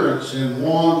insurance in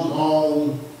one's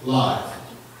own life.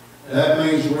 That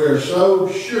means we're so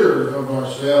sure of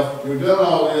ourselves, we've done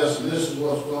all this, and this is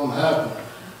what's going to happen.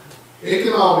 It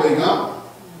can all be gone.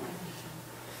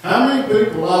 How many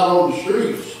people out on the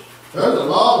streets? There's a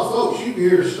lot of folks, you can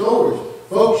hear stories.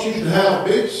 Folks used to have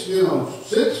big,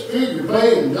 six-figure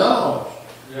paying jobs.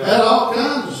 Yeah. Had all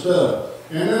kinds of stuff.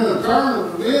 And then the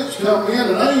current events come in,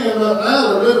 and they end up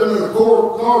now they're living in a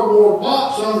cardboard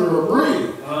box under a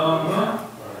bridge. Uh-huh.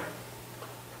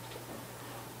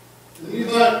 And you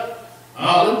think,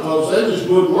 oh, them folks, they just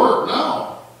wouldn't work.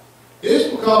 No.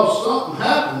 It's because something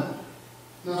happened.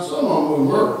 Now, some of them wouldn't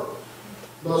work.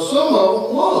 But some of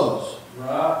them was.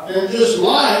 Right. And just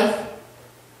life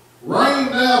rained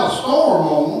down a storm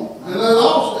on them, and they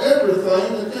lost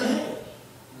everything that they had.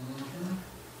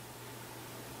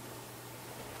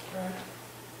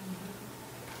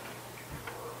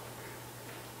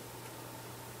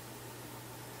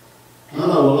 I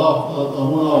know I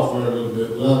went off there a little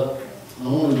bit, but I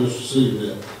wanted us to see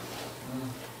that.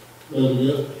 That's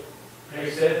good.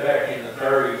 They said back in the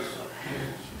 30s,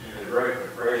 in the Great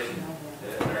Depression,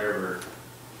 that whenever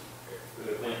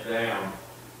it went down,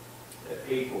 that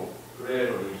people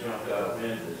readily jumped out of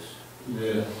windows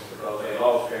Yeah. because they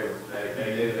lost everything. They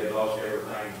knew they lost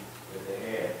everything that they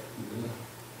had.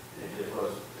 It just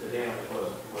was, to them, it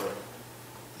wasn't worth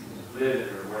living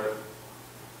or worth.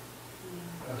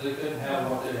 Because they couldn't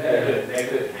have what they They had.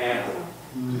 couldn't handle it,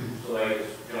 so they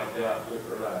just jumped out and took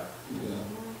their life.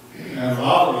 Yeah. And a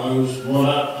lot of those, well,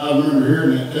 I remember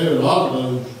hearing that too, a lot of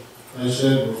those, they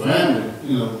said were family,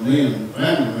 men,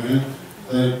 family men.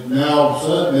 They, now all of a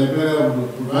sudden, they've been able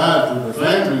to provide for their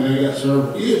family, and they got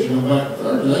several kids, back to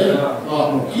Thursday, they had a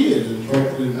lot more kids than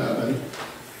folks did nowadays.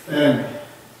 And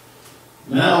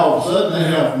now all of a sudden, they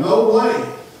have no way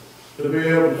to be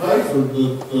able to pay for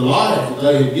the life that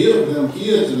they had given them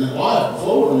kids and that life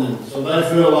before, and then, so they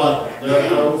feel like they're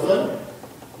their own family.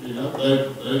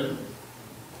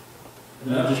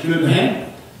 They just couldn't handle it.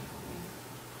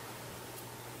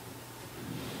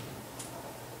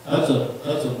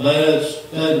 That's a bad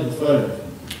state of affairs.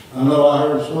 I know I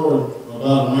heard a story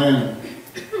about a man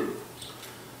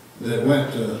that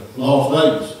went to Las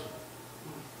Vegas,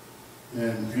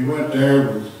 and he went there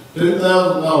with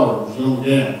 $2,000 on the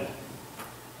gamble.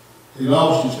 He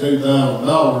lost his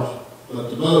 $2,000, but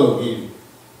the bug hit him.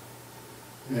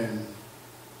 And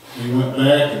he went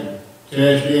back and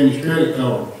cashed in his credit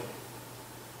cards.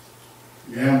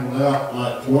 Gambled out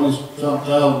like $20-something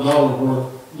thousand worth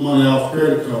of money off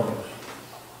credit cards.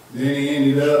 Then he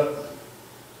ended up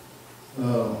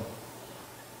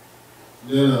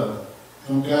did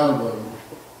some kind of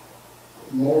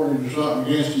a mortgage or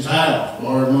something against his house,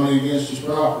 borrowed money against his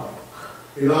property.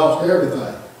 He lost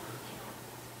everything.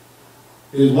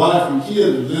 His wife and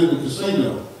kids was in the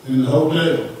casino, in the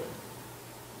hotel.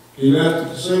 He left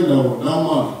the casino with no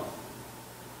money,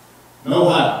 no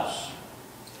house,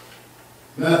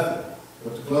 nothing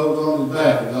but the clothes on his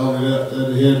back and all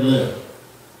that he had left.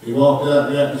 He walked out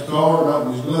and got his car, and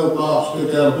opened his glove box,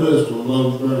 took out a pistol and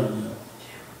loaded his brains out.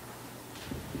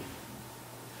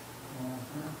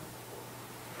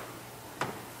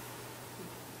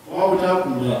 Why are we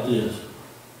talking about this?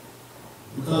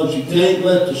 Because you can't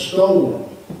let the storm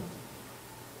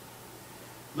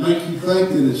make you think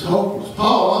that it's hopeless.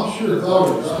 Paul, I'm sure, thought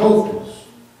it was hopeless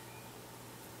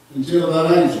until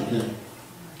that angel came.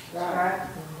 Right.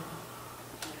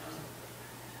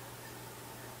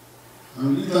 I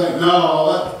mean, you think,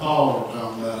 no, that's Paul we're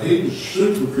talking about. He was a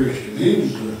super Christian. He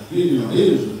was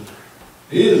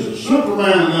a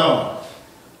Superman of God.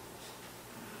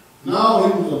 No,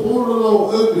 he was a poor little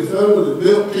old ugly fellow that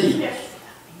built tents.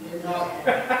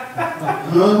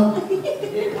 Huh?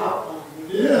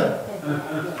 Yeah.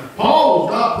 Paul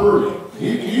was not pretty.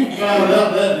 You found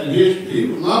out that in history. He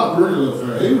was not a pretty little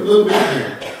fellow. He was a little bit.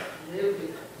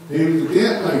 He was a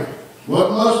tent maker.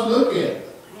 Wasn't much to look at.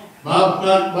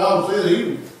 Bible said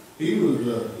he was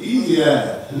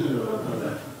easy-eyed.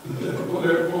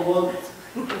 Whatever it was.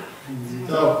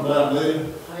 Talked about that.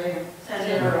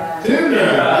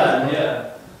 Tender-eyed.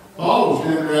 Yeah. Paul was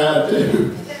tender-eyed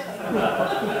too.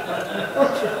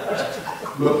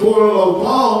 But poor little old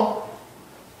Paul,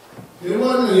 it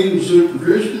wasn't that he was super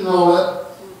Christian and all that.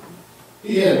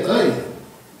 He had faith.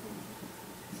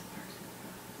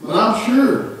 But I'm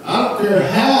sure, I don't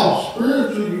care how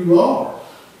spiritual you are,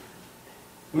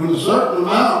 when a certain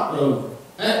amount of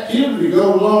activity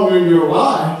goes on in your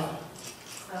life,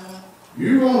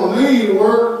 you're going to need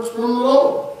words from the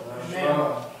Lord.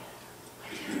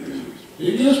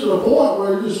 It gets to the point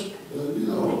where you just,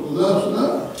 enough's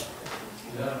enough.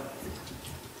 Yeah.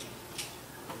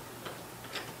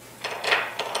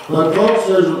 But folks,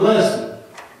 there's a blessing.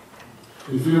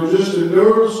 If you'll just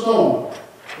endure the storm,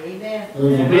 Amen.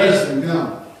 there's a blessing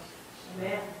coming.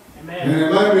 Amen. And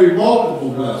it may be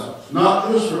multiple blessings,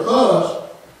 not just for us,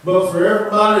 but for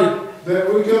everybody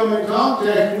that we come in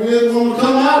contact with when we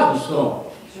come out of the storm.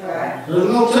 That's right. There's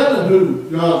no telling who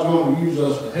God's going to use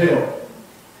us to help,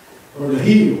 or to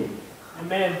heal,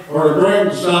 Amen. or to bring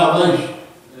to salvation.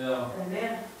 Yeah.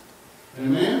 Amen.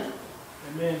 Amen?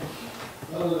 Amen.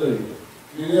 Hallelujah.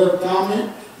 Any other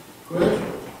comments?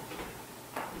 Questions?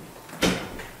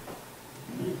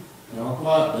 Y'all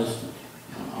quiet this.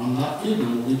 I'm not kidding.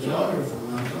 I'll get y'all here for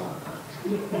my time.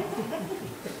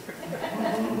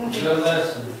 Good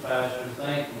lesson, Pastor.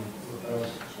 Thank you. Because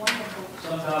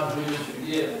sometimes we just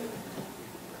forget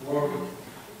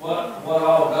what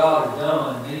all God has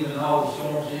done, and even all the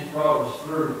storms He's brought us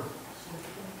through.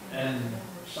 And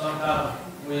sometimes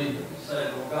we say,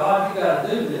 well, God, you got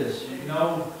to do this.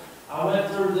 I went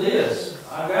through this.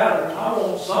 I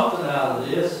want something out of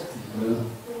this. Yeah.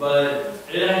 But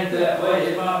it ain't that way.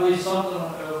 It might be something,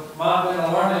 it might have been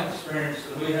a learning experience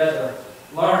that we had to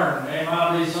learn. It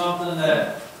might be something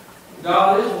that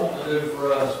God is wanting to do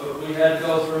for us, but we had to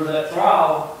go through that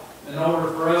trial in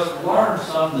order for us to learn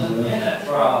something in that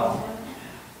trial.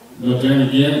 But then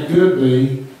again, it could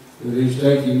be that He's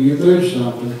taking you through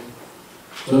something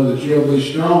so that you'll be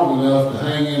strong enough to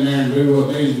hang in there and do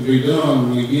what needs to be done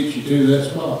when He gets you to that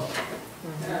spot.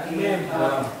 Amen.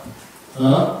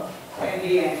 Huh? And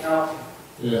he ain't talking.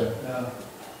 Yeah.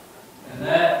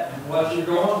 And what you're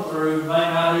going through may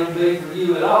not even be for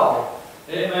you at all.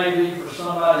 It may be for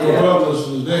somebody For else. Publius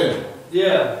is dead.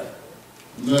 Yeah.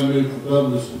 It may be for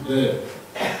Publius is dead.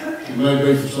 It may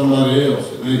be for somebody else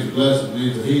that needs a blessing,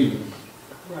 needs a healing,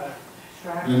 Right. That's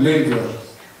right. that needs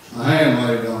a hand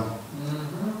laid on.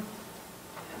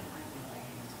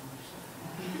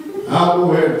 I'll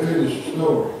go ahead and finish the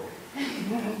story.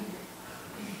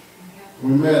 We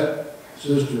met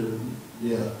Sister,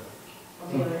 yeah.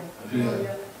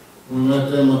 We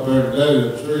met them up there today.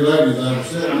 There was three ladies. I was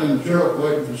sitting in the truck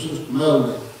waiting for Sister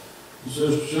Melody and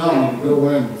Sister Shawnee to go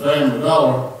in to Family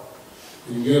Dollar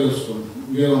and get them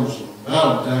some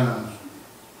Valentine's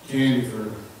candy for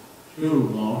school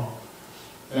tomorrow.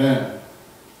 And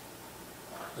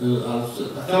I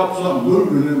felt something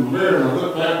moving in the mirror, and I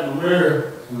looked back in the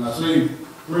mirror, and I see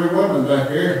three women back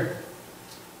here.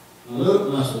 I looked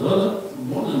and I said, well, that's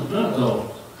one of them Pentecostals.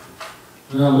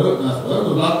 And I looked and I said, well,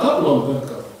 there's not a couple of them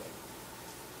Pentecostals.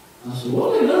 I said, what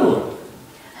are they doing?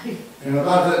 And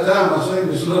about that time, I seen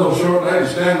this little short lady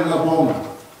standing up on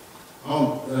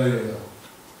a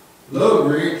lug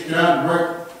bridge trying to break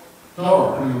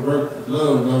tar, and break the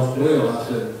lug off the wheel. I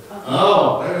said,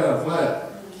 oh, they got a flat.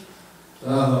 So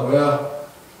I thought, well,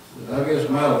 I guess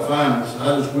I'm out of find this. I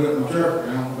just whipped my truck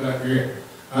around back here.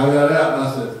 I got out and I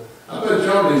said, I bet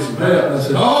y'all need some help. And I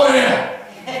said, oh yeah.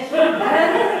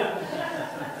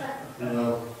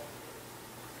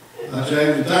 I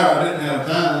changed the tire. I didn't have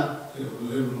time. It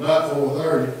was about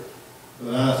 4:30.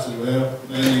 But I said, well,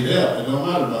 they need help. It don't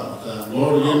matter about my time.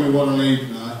 Lord, give me what I need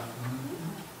tonight.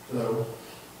 So,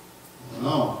 I went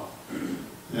on.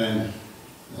 And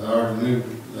I already knew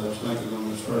I was thinking on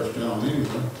this first John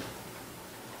anyway.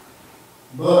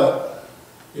 But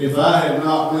if I had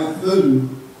not went through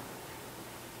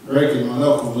breaking my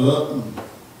knuckles up and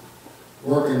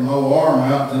working my arm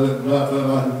out until it felt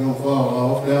like it was going to fall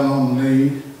off down on my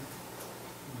knees,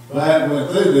 if I hadn't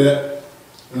went through that,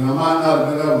 And I might not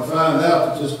have been able to find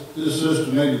out that this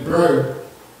sister needed prayer.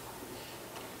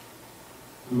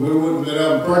 And we wouldn't have been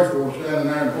able to pray for her standing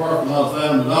there in the parking lot of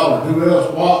Family Dollar. Who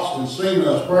else watched and seen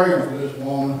us praying for this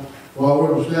woman while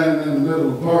we were standing in the middle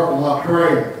of the parking lot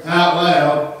praying out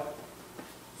loud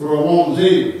for a woman's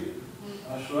healing?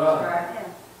 That's right. Right.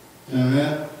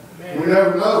 Amen. We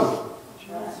never know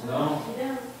No,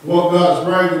 what God's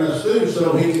bringing us through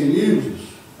so He can use us.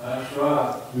 that's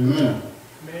right. Amen.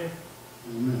 Amen.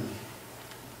 Amen.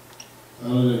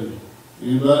 Hallelujah.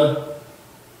 Anybody?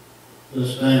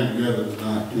 Let's stand together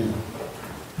tonight, then.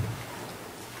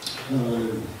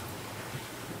 Hallelujah.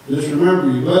 Just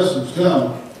remember your blessings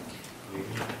coming.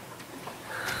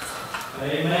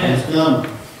 Amen. It's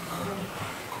coming.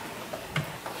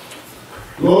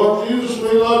 Lord Jesus,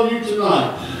 we love you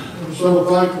tonight. We're so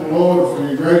thankful, Lord, for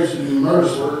your grace and your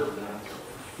mercy.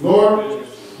 Lord,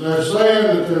 they're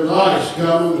saying that there's ice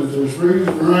coming, that there's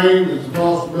freezing rain, that's a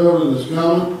possibility that's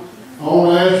coming. I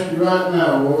want to ask you right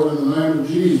now, Lord, in the name of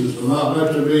Jesus, to not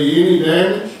let there be any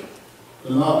damage,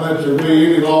 to not let there be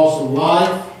any loss of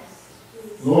life.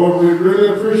 Lord, we'd really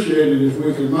appreciate it if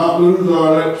we could not lose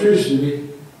our electricity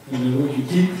and that we could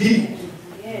keep heat.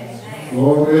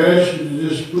 Lord, we ask you to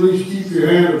just please keep your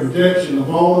hand of protection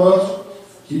upon us.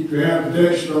 Keep your hand of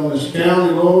protection on this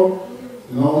county, Lord,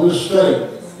 and on this state.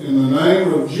 In the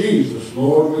name of Jesus,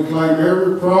 Lord, we claim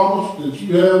every promise that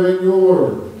you have in your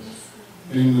word.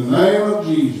 In the name of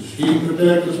Jesus, keep and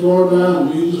protect us, Lord, now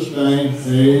in Jesus' name.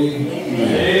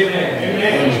 Amen.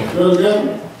 Amen. Brother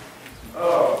Governor.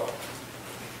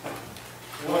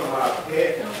 One of my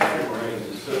pet memories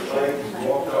is so late and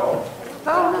walked off.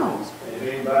 Oh, no. If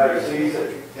anybody sees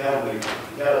it, tell me,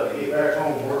 gotta get back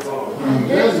home and work on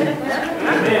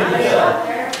it.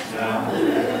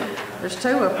 There's two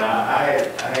of them. I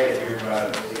had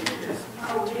everybody see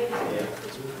it.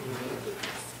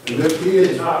 The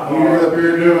kids, you're up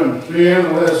here doing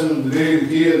piano lessons, today the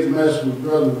kids messing with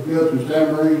Brother Guthrie's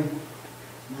tambourine.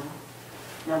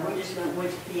 No, we're just gonna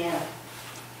wait the piano.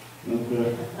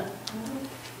 Okay.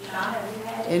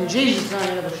 And Jesus'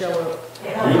 name never show up.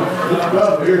 It's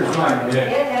up here tonight.